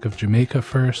the music of Jamaica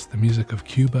first, the music of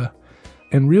Cuba.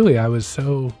 And really, I was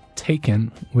so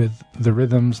taken with the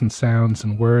rhythms and sounds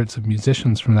and words of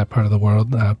musicians from that part of the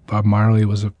world. Bob Marley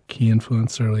was a key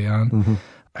influence early on. Mm-hmm.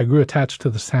 I grew attached to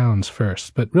the sounds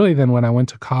first. But really then when I went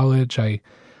to college, I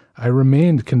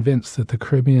remained convinced that the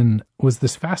Caribbean was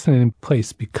this fascinating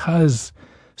place because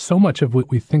so much of what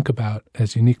we think about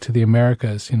as unique to the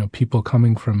Americas, people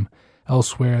coming from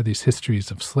elsewhere, these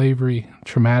histories of slavery,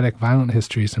 traumatic, violent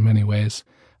histories in many ways,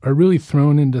 are really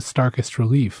thrown into starkest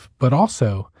relief. But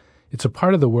also, it's a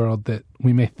part of the world that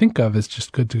we may think of as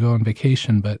just good to go on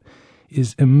vacation, but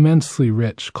is immensely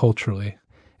rich culturally.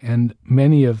 And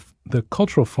many of the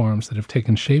cultural forms that have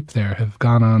taken shape there have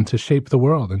gone on to shape the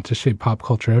world and to shape pop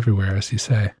culture everywhere, as you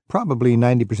say. Probably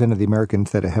 90% of the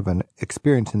Americans that have an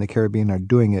experience in the Caribbean are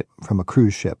doing it from a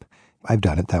cruise ship. I've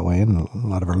done it that way, and a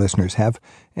lot of our listeners have.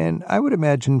 And I would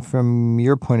imagine from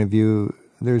your point of view,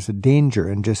 there's a danger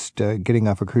in just getting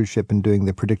off a cruise ship and doing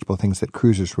the predictable things that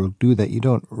cruisers will do, that you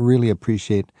don't really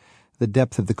appreciate the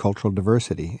depth of the cultural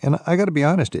diversity. And I got to be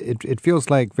honest, it feels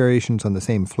like variations on the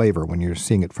same flavor when you're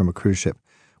seeing it from a cruise ship.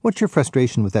 What's your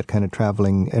frustration with that kind of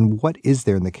traveling, and what is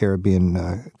there in the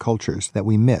Caribbean cultures that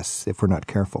we miss if we're not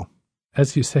careful?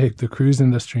 As you say, the cruise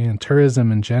industry and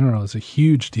tourism in general is a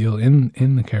huge deal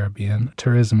in the Caribbean.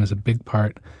 Tourism is a big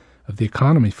part of the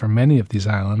economy for many of these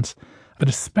islands, but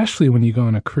especially when you go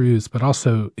on a cruise, but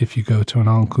also if you go to an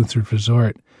all-inclusive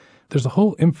resort, there's a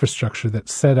whole infrastructure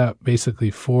that's set up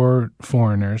basically for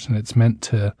foreigners, and it's meant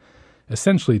to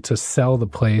essentially to sell the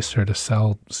place or to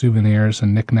sell souvenirs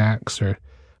and knickknacks or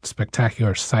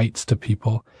spectacular sights to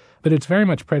people. But it's very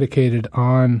much predicated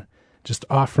on just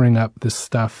offering up this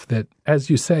stuff that,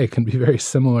 as you say, can be very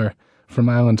similar from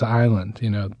island to island,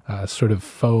 sort of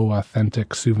faux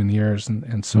authentic souvenirs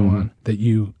and so on that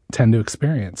you tend to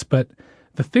experience. But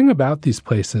the thing about these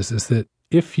places is that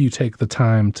if you take the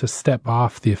time to step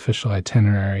off the official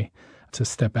itinerary, to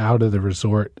step out of the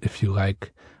resort, if you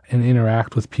like, and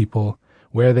interact with people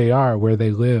where they are, where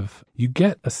they live, you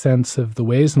get a sense of the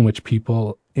ways in which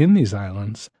people in these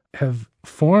islands have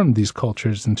formed these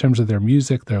cultures in terms of their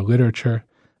music, their literature,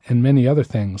 and many other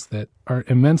things that are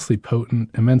immensely potent,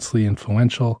 immensely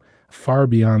influential, far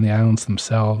beyond the islands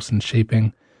themselves, and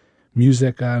shaping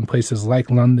music in places like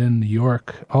London, New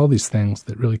York, all these things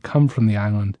that really come from the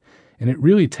island. And it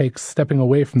really takes stepping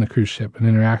away from the cruise ship and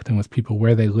interacting with people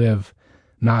where they live,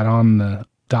 not on the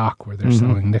dock where they're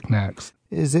selling knickknacks.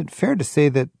 Is it fair to say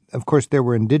that, of course, there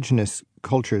were indigenous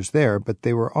cultures there, but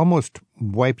they were almost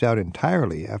wiped out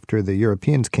entirely after the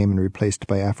Europeans came and replaced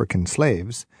by African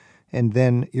slaves, and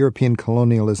then European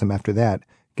colonialism after that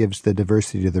gives the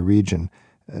diversity to the region?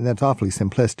 And that's awfully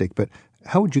simplistic, but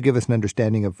how would you give us an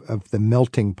understanding of the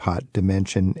melting pot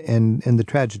dimension and the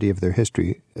tragedy of their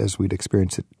history as we'd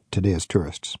experience it today as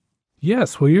tourists?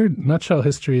 Yes, well, your nutshell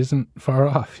history isn't far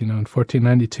off. In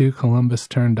 1492, Columbus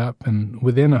turned up, and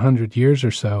within 100 years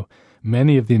or so,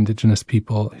 many of the indigenous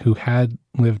people who had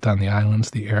lived on the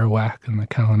islands, the Arawak and the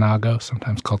Kalinago,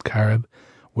 sometimes called Carib,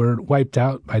 were wiped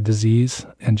out by disease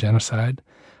and genocide,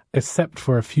 except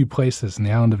for a few places. In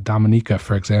the island of Dominica,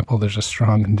 for example, there's a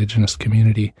strong indigenous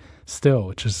community still,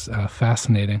 which is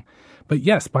fascinating. But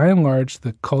yes, by and large,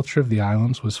 the culture of the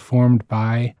islands was formed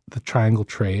by the triangle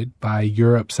trade, by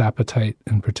Europe's appetite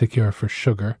in particular for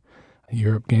sugar.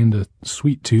 Europe gained a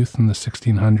sweet tooth in the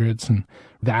 1600s, and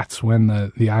that's when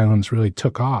the islands really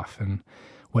took off. And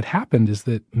what happened is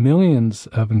that millions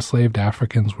of enslaved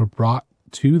Africans were brought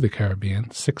to the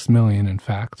Caribbean, 6 million in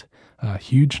fact, a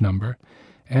huge number,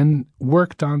 and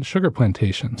worked on sugar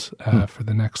plantations for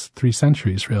the next 3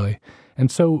 centuries, really.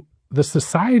 And so the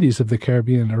societies of the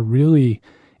Caribbean are really,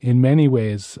 in many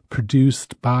ways,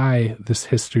 produced by this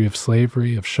history of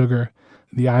slavery, of sugar.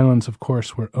 The islands, of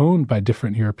course, were owned by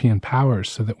different European powers,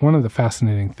 so that one of the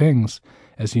fascinating things,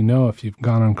 as you know, if you've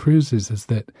gone on cruises, is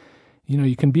that,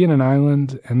 you can be in an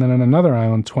island and then on another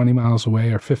island 20 miles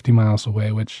away or 50 miles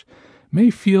away, which may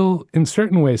feel in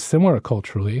certain ways similar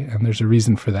culturally, and there's a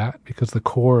reason for that, because the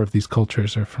core of these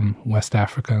cultures are from West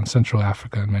Africa and Central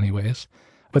Africa in many ways.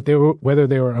 But whether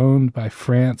they were owned by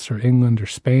France or England or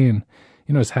Spain,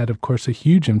 has had, of course, a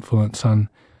huge influence on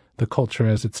the culture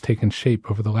as it's taken shape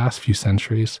over the last few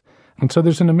centuries. And so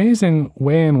there's an amazing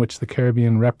way in which the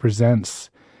Caribbean represents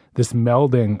this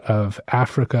melding of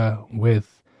Africa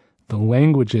with the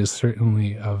languages,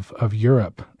 certainly, of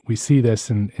Europe. We see this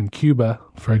in Cuba,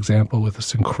 for example, with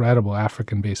this incredible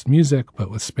African-based music, but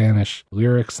with Spanish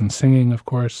lyrics and singing, of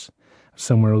course.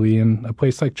 Similarly, in a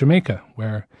place like Jamaica,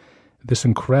 where this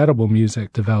incredible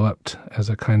music developed as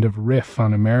a kind of riff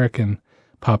on American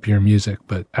popular music,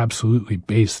 but absolutely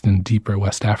based in deeper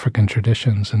West African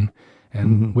traditions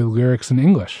and with lyrics in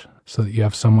English, so that you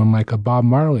have someone like a Bob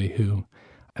Marley who,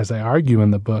 as I argue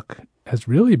in the book, has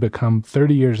really become,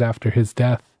 30 years after his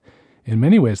death, in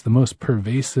many ways the most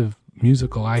pervasive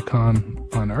musical icon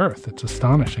on earth. It's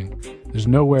astonishing. There's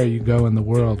nowhere you go in the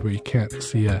world where you can't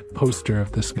see a poster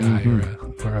of this guy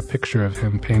or a picture of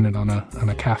him painted on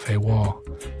a cafe wall.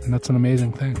 And that's an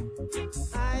amazing thing.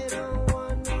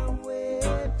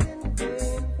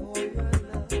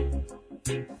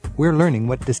 We're learning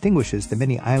what distinguishes the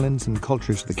many islands and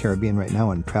cultures of the Caribbean right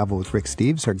now on Travel with Rick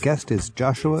Steves. Our guest is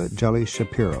Joshua Jolly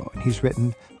Shapiro, and he's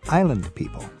written Island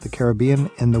People, the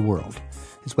Caribbean and the World.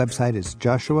 His website is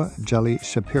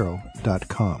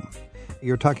joshuajollyshapiro.com.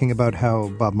 You're talking about how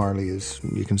Bob Marley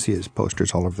you can see his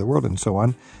posters all over the world and so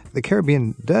on. The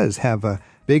Caribbean does have a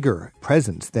bigger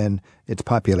presence than its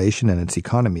population and its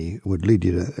economy would lead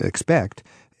you to expect.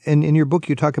 And in your book,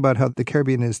 you talk about how the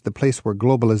Caribbean is the place where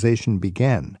globalization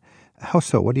began. How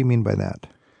so? What do you mean by that?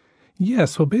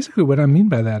 Yes, well, basically what I mean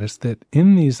by that is that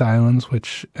in these islands,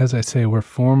 which, as I say, were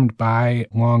formed by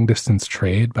long-distance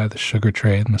trade, by the sugar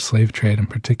trade and the slave trade in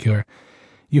particular,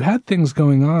 you had things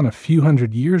going on a few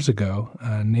hundred years ago,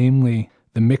 namely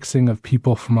the mixing of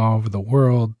people from all over the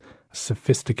world,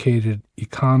 sophisticated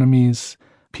economies,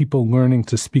 people learning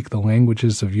to speak the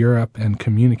languages of Europe and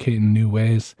communicate in new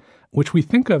ways, which we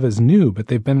think of as new, but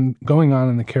they've been going on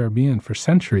in the Caribbean for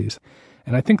centuries.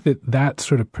 And I think that that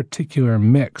sort of particular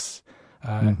mix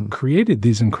created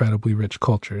these incredibly rich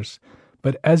cultures.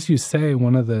 But as you say,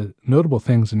 one of the notable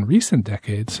things in recent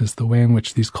decades is the way in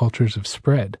which these cultures have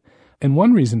spread. And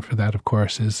one reason for that, of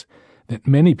course, is that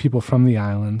many people from the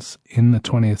islands in the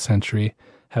 20th century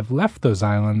have left those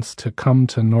islands to come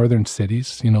to northern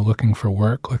cities, looking for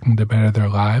work, looking to better their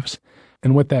lives.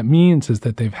 And what that means is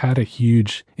that they've had a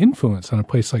huge influence on a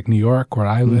place like New York, where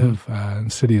I live,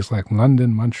 in cities like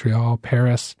London, Montreal,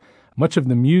 Paris. Much of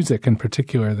the music in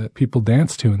particular that people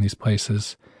dance to in these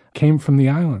places came from the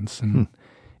islands. And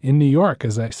in New York,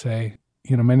 as I say,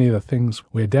 many of the things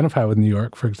we identify with New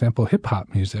York, for example,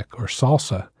 hip-hop music or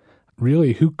salsa,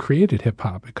 really who created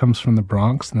hip-hop? It comes from the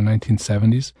Bronx in the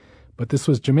 1970s, but this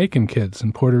was Jamaican kids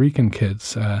and Puerto Rican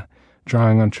kids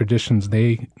drawing on traditions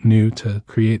they knew to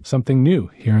create something new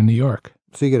here in New York.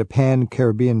 So you get a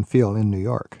pan-Caribbean feel in New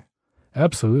York.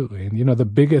 Absolutely. And, the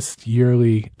biggest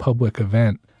yearly public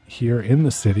event here in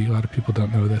the city, a lot of people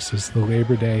don't know this, is the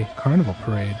Labor Day Carnival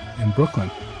Parade in Brooklyn.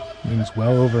 It brings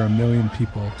well over 1 million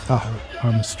people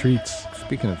on the streets.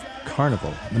 Speaking of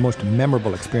carnival, the most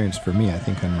memorable experience for me, I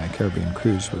think, on my Caribbean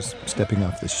cruise was stepping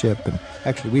off the ship. And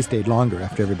actually, we stayed longer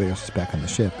after everybody else was back on the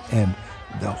ship. And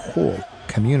the whole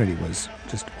community was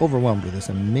just overwhelmed with this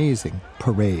amazing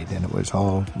parade. And it was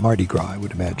all Mardi Gras, I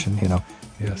would imagine,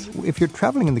 Yes. If you're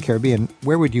traveling in the Caribbean,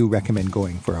 where would you recommend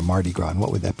going for a Mardi Gras, and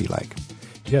what would that be like?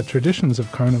 Yeah, traditions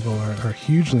of carnival are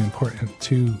hugely important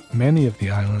to many of the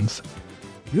islands.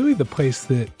 Really the place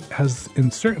that has,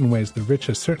 in certain ways, the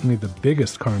richest, certainly the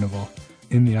biggest carnival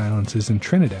in the islands is in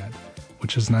Trinidad,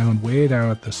 which is an island way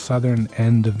down at the southern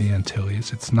end of the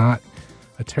Antilles. It's not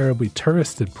a terribly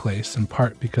touristed place, in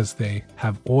part because they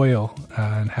have oil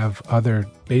and have other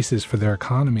bases for their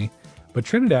economy. But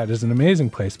Trinidad is an amazing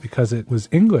place because it was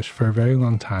English for a very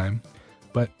long time.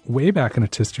 But way back in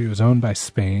its history, it was owned by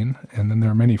Spain, and then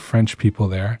there are many French people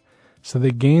there. So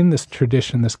they gained this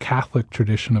tradition, this Catholic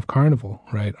tradition of carnival,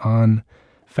 right? On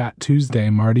Fat Tuesday,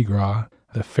 Mardi Gras,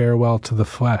 the farewell to the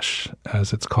flesh,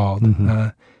 as it's called.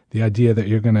 The idea that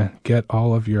you're going to get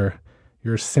all of your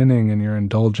sinning and your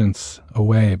indulgence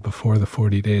away before the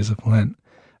 40 days of Lent.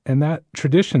 And that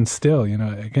tradition still,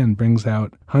 again, brings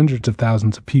out hundreds of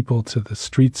thousands of people to the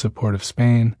streets of Port of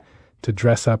Spain to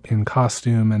dress up in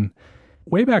costume. And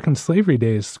way back in slavery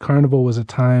days, carnival was a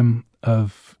time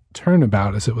of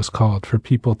turnabout, as it was called, for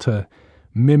people to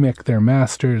mimic their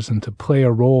masters and to play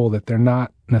a role that they're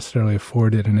not necessarily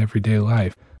afforded in everyday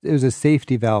life. It was a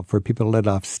safety valve for people to let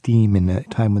off steam in a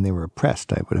time when they were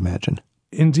oppressed, I would imagine.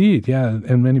 Indeed, yeah,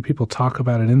 and many people talk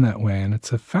about it in that way. And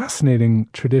it's a fascinating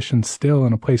tradition still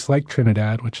in a place like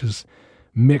Trinidad, which is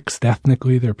mixed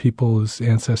ethnically. There are people whose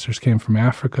ancestors came from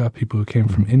Africa, people who came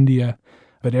from India.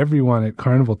 But everyone at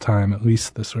carnival time, at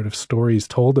least the sort of stories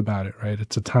told about it, right?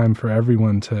 It's a time for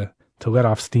everyone to let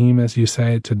off steam, as you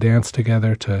say, to dance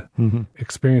together, to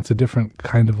experience a different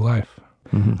kind of life.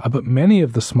 But many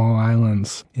of the small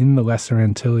islands in the Lesser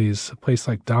Antilles, a place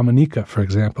like Dominica, for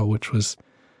example, which was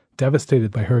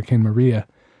devastated by Hurricane Maria.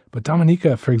 But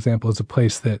Dominica, for example, is a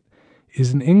place that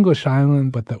is an English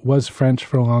island, but that was French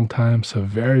for a long time, so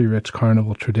very rich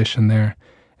carnival tradition there.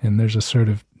 And there's a sort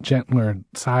of gentler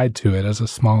side to it as a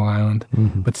small island.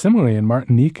 But similarly in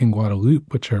Martinique and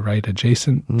Guadeloupe, which are right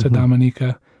adjacent to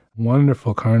Dominica,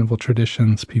 wonderful carnival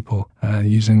traditions, people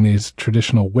using these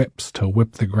traditional whips to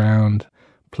whip the ground,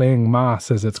 playing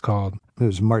mas, as it's called. It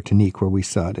was Martinique where we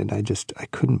saw it, and I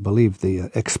couldn't believe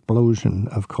the explosion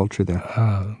of culture there.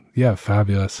 Yeah,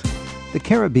 fabulous. The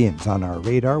Caribbean's on our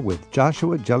radar with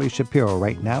Joshua Jelly Shapiro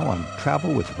right now on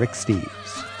Travel with Rick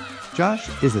Steves. Josh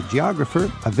is a geographer,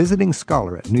 a visiting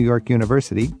scholar at New York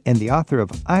University, and the author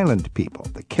of Island People,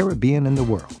 the Caribbean and the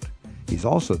World. He's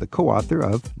also the co-author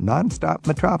of Nonstop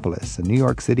Metropolis, a New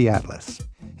York City atlas.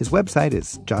 His website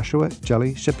is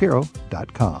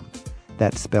joshuajellyshapiro.com.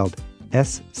 That's spelled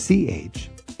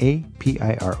SCHAPIRO.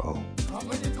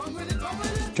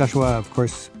 Joshua, of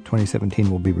course,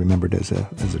 2017 will be remembered as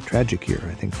a tragic year,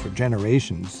 I think, for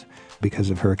generations because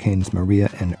of Hurricanes Maria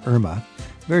and Irma.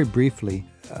 Very briefly,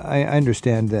 I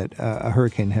understand that a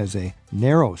hurricane has a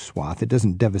narrow swath. It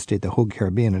doesn't devastate the whole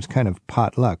Caribbean. It's kind of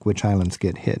potluck which islands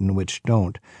get hit and which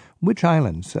don't. Which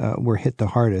islands were hit the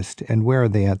hardest, and where are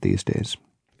they at these days?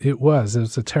 It was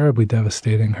a terribly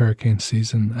devastating hurricane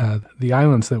season. The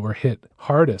islands that were hit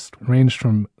hardest ranged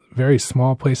from very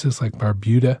small places like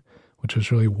Barbuda, which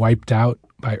was really wiped out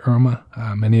by Irma,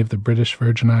 many of the British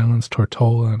Virgin Islands,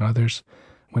 Tortola and others.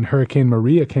 When Hurricane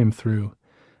Maria came through,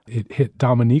 it hit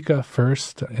Dominica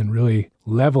first and really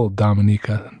leveled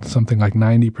Dominica. Something like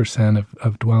 90%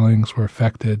 of dwellings were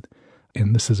affected.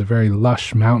 And this is a very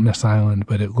lush, mountainous island,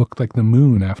 but it looked like the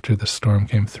moon after the storm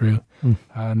came through.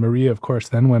 And Maria, of course,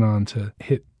 then went on to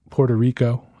hit Puerto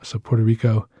Rico. So Puerto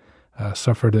Rico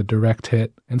suffered a direct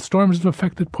hit. And storms have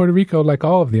affected Puerto Rico like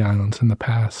all of the islands in the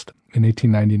past. In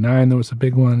 1899, there was a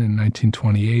big one. In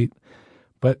 1928.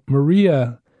 But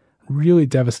Maria really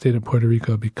devastated Puerto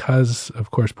Rico because,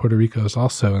 of course, Puerto Rico is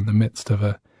also in the midst of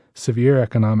a severe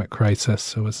economic crisis.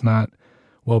 So it's not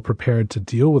well prepared to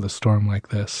deal with a storm like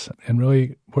this. And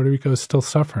really, Puerto Rico is still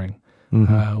suffering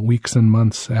weeks and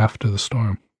months after the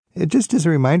storm. It just is a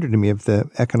reminder to me of the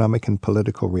economic and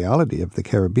political reality of the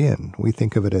Caribbean. We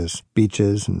think of it as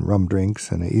beaches and rum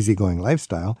drinks and an easygoing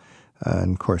lifestyle.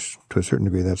 And of course, to a certain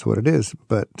degree, that's what it is.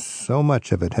 But so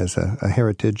much of it has a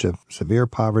heritage of severe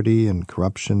poverty and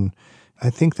corruption. I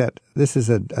think that this is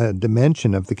a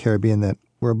dimension of the Caribbean that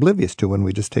we're oblivious to when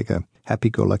we just take a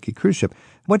happy-go-lucky cruise ship.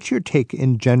 What's your take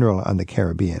in general on the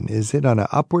Caribbean? Is it on an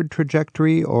upward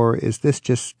trajectory, or is this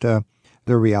just the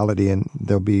reality and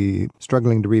they'll be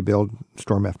struggling to rebuild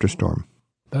storm after storm?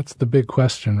 That's the big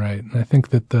question, right? And I think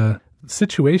that the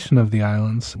situation of the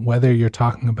islands, whether you're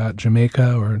talking about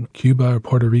Jamaica or Cuba or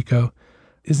Puerto Rico,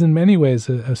 is in many ways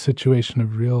a situation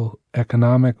of real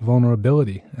economic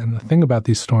vulnerability. And the thing about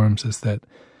these storms is that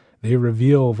they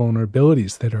reveal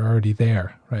vulnerabilities that are already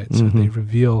there, right? So they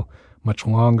reveal much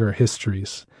longer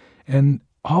histories. And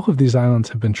all of these islands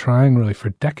have been trying really for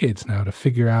decades now to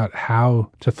figure out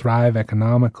how to thrive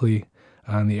economically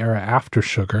in the era after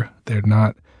sugar. They're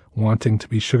not wanting to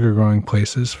be sugar-growing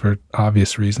places for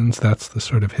obvious reasons. That's the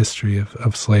sort of history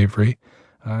of slavery.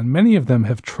 And many of them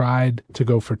have tried to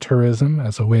go for tourism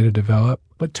as a way to develop.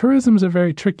 But tourism is a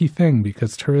very tricky thing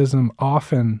because tourism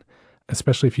often,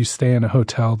 especially if you stay in a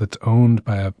hotel that's owned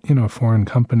by a foreign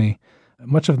company,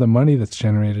 much of the money that's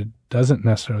generated doesn't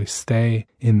necessarily stay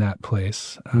in that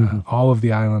place. All of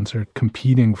the islands are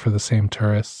competing for the same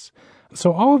tourists.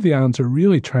 So all of the islands are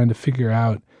really trying to figure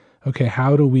out, okay,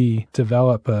 how do we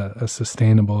develop a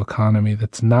sustainable economy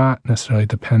that's not necessarily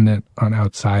dependent on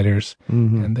outsiders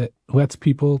and that lets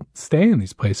people stay in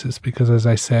these places? Because as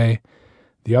I say,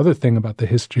 the other thing about the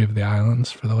history of the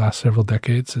islands for the last several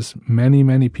decades is many,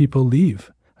 many people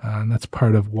leave. And that's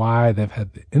part of why they've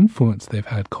had the influence they've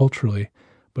had culturally.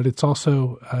 But it's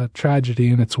also a tragedy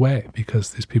in its way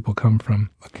because these people come from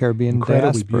a Caribbean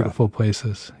incredibly diaspora. Beautiful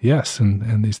places. Yes,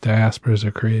 and these diasporas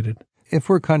are created. If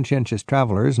we're conscientious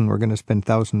travelers and we're going to spend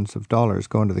thousands of dollars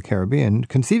going to the Caribbean,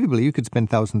 conceivably you could spend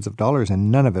thousands of dollars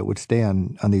and none of it would stay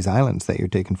on these islands that you're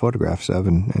taking photographs of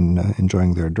and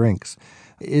enjoying their drinks.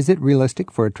 Is it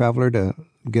realistic for a traveler to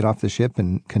get off the ship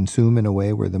and consume in a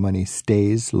way where the money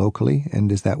stays locally?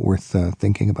 And is that worth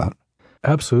thinking about?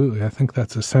 Absolutely. I think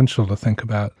that's essential to think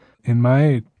about. In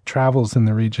my travels in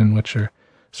the region, which are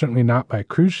certainly not by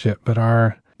cruise ship, but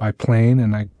are by plane,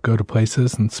 and I go to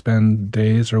places and spend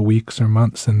days or weeks or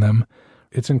months in them,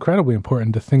 it's incredibly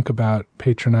important to think about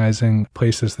patronizing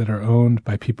places that are owned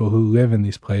by people who live in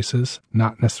these places,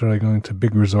 not necessarily going to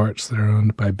big resorts that are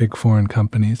owned by big foreign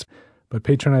companies, but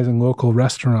patronizing local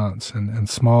restaurants and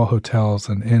small hotels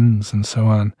and inns and so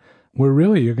on, where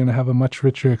really you're going to have a much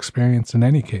richer experience in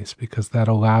any case because that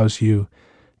allows you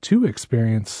to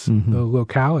experience the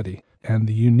locality and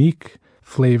the unique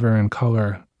flavor and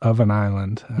color of an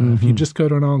island. If you just go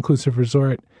to an all-inclusive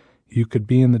resort, you could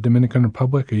be in the Dominican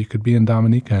Republic or you could be in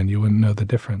Dominica and you wouldn't know the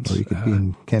difference. Or you could be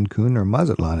in Cancun or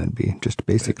Mazatlan and be just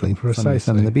basically Precisely.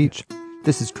 sun on the beach.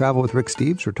 This is Travel with Rick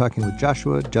Steves. We're talking with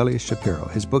Joshua Julius Shapiro.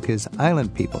 His book is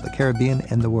Island People, the Caribbean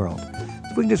and the World.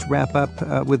 If we can just wrap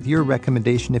up with your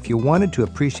recommendation, if you wanted to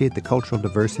appreciate the cultural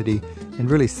diversity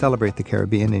and really celebrate the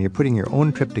Caribbean and you're putting your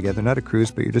own trip together, not a cruise,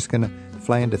 but you're just going to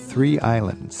fly into 3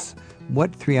 islands,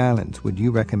 what 3 islands would you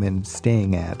recommend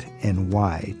staying at and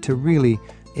why to really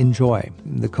enjoy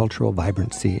the cultural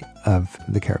vibrancy of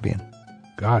the Caribbean?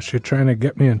 Gosh, you're trying to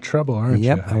get me in trouble, aren't you?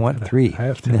 Yep, I want 3. I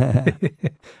have to.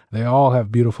 They all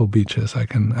have beautiful beaches. I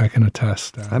can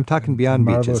attest. I'm talking beyond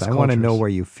beaches. I want to know cultures. where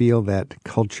you feel that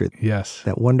culture. Yes.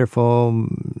 That wonderful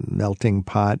melting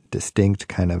pot, distinct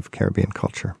kind of Caribbean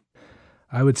culture.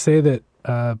 I would say that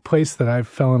a place that I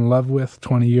fell in love with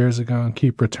 20 years ago and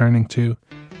keep returning to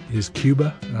is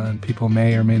Cuba. And people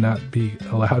may or may not be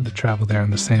allowed to travel there in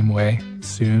the same way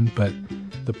soon, but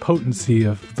the potency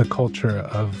of the culture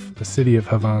of the city of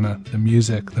Havana, the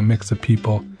music, the mix of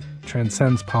people,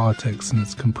 transcends politics, and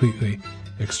it's completely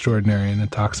extraordinary and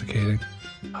intoxicating.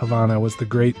 Havana was the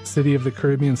great city of the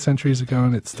Caribbean centuries ago,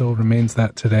 and it still remains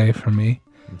that today for me.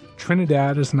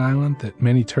 Trinidad is an island that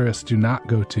many tourists do not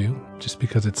go to, just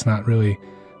because it's not really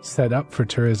set up for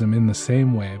tourism in the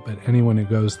same way, but anyone who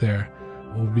goes there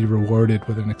will be rewarded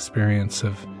with an experience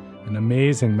of an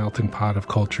amazing melting pot of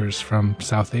cultures from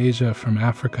South Asia, from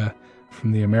Africa,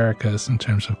 from the Americas in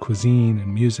terms of cuisine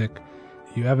and music.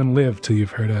 You haven't lived till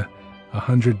you've heard a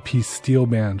 100-piece steel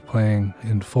band playing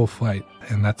in full flight,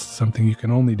 and that's something you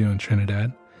can only do in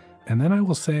Trinidad. And then I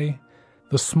will say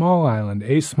a small island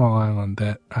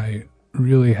that I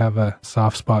really have a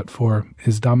soft spot for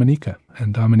is Dominica.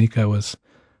 And Dominica was,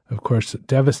 of course,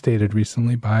 devastated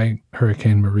recently by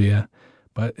Hurricane Maria,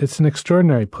 but it's an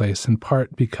extraordinary place in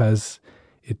part because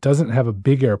it doesn't have a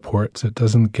big airport, so it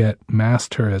doesn't get mass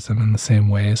tourism in the same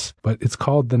ways, but it's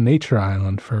called the Nature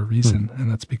Island for a reason,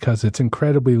 and that's because it's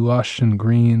incredibly lush and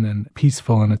green and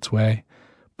peaceful in its way,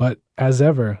 but as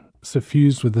ever,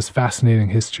 suffused with this fascinating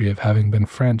history of having been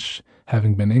French,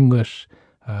 having been English,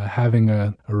 having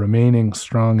a remaining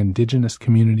strong indigenous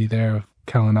community there of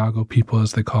Kalinago people,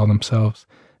 as they call themselves.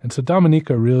 And so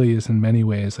Dominica really is in many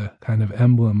ways a kind of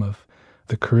emblem of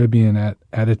the Caribbean at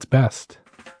its best.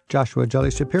 Joshua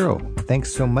Jolly Shapiro,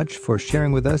 thanks so much for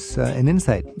sharing with us an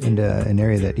insight into an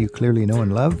area that you clearly know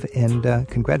and love, and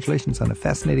congratulations on a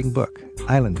fascinating book,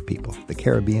 Island People, the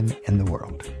Caribbean and the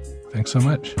World. Thanks so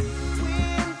much.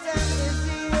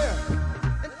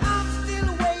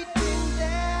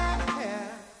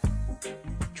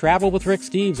 Travel with Rick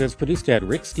Steves is produced at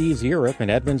Rick Steves Europe in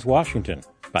Edmonds, Washington,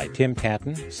 by Tim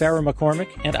Tatton, Sarah McCormick,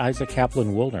 and Isaac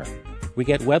Kaplan-Woolner. We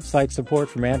get website support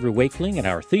from Andrew Wakeling, and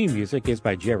our theme music is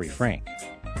by Jerry Frank.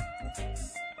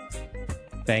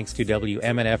 Thanks to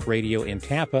WMNF Radio in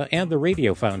Tampa and the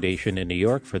Radio Foundation in New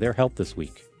York for their help this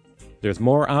week. There's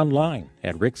more online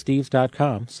at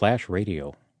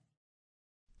ricksteves.com/radio.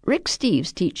 Rick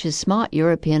Steves teaches smart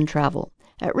European travel.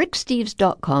 At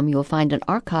ricksteves.com, you'll find an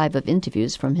archive of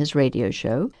interviews from his radio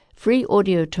show, free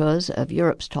audio tours of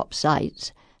Europe's top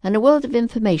sites, and a world of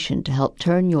information to help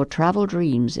turn your travel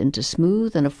dreams into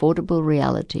smooth and affordable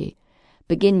reality.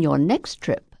 Begin your next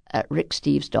trip at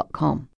ricksteves.com.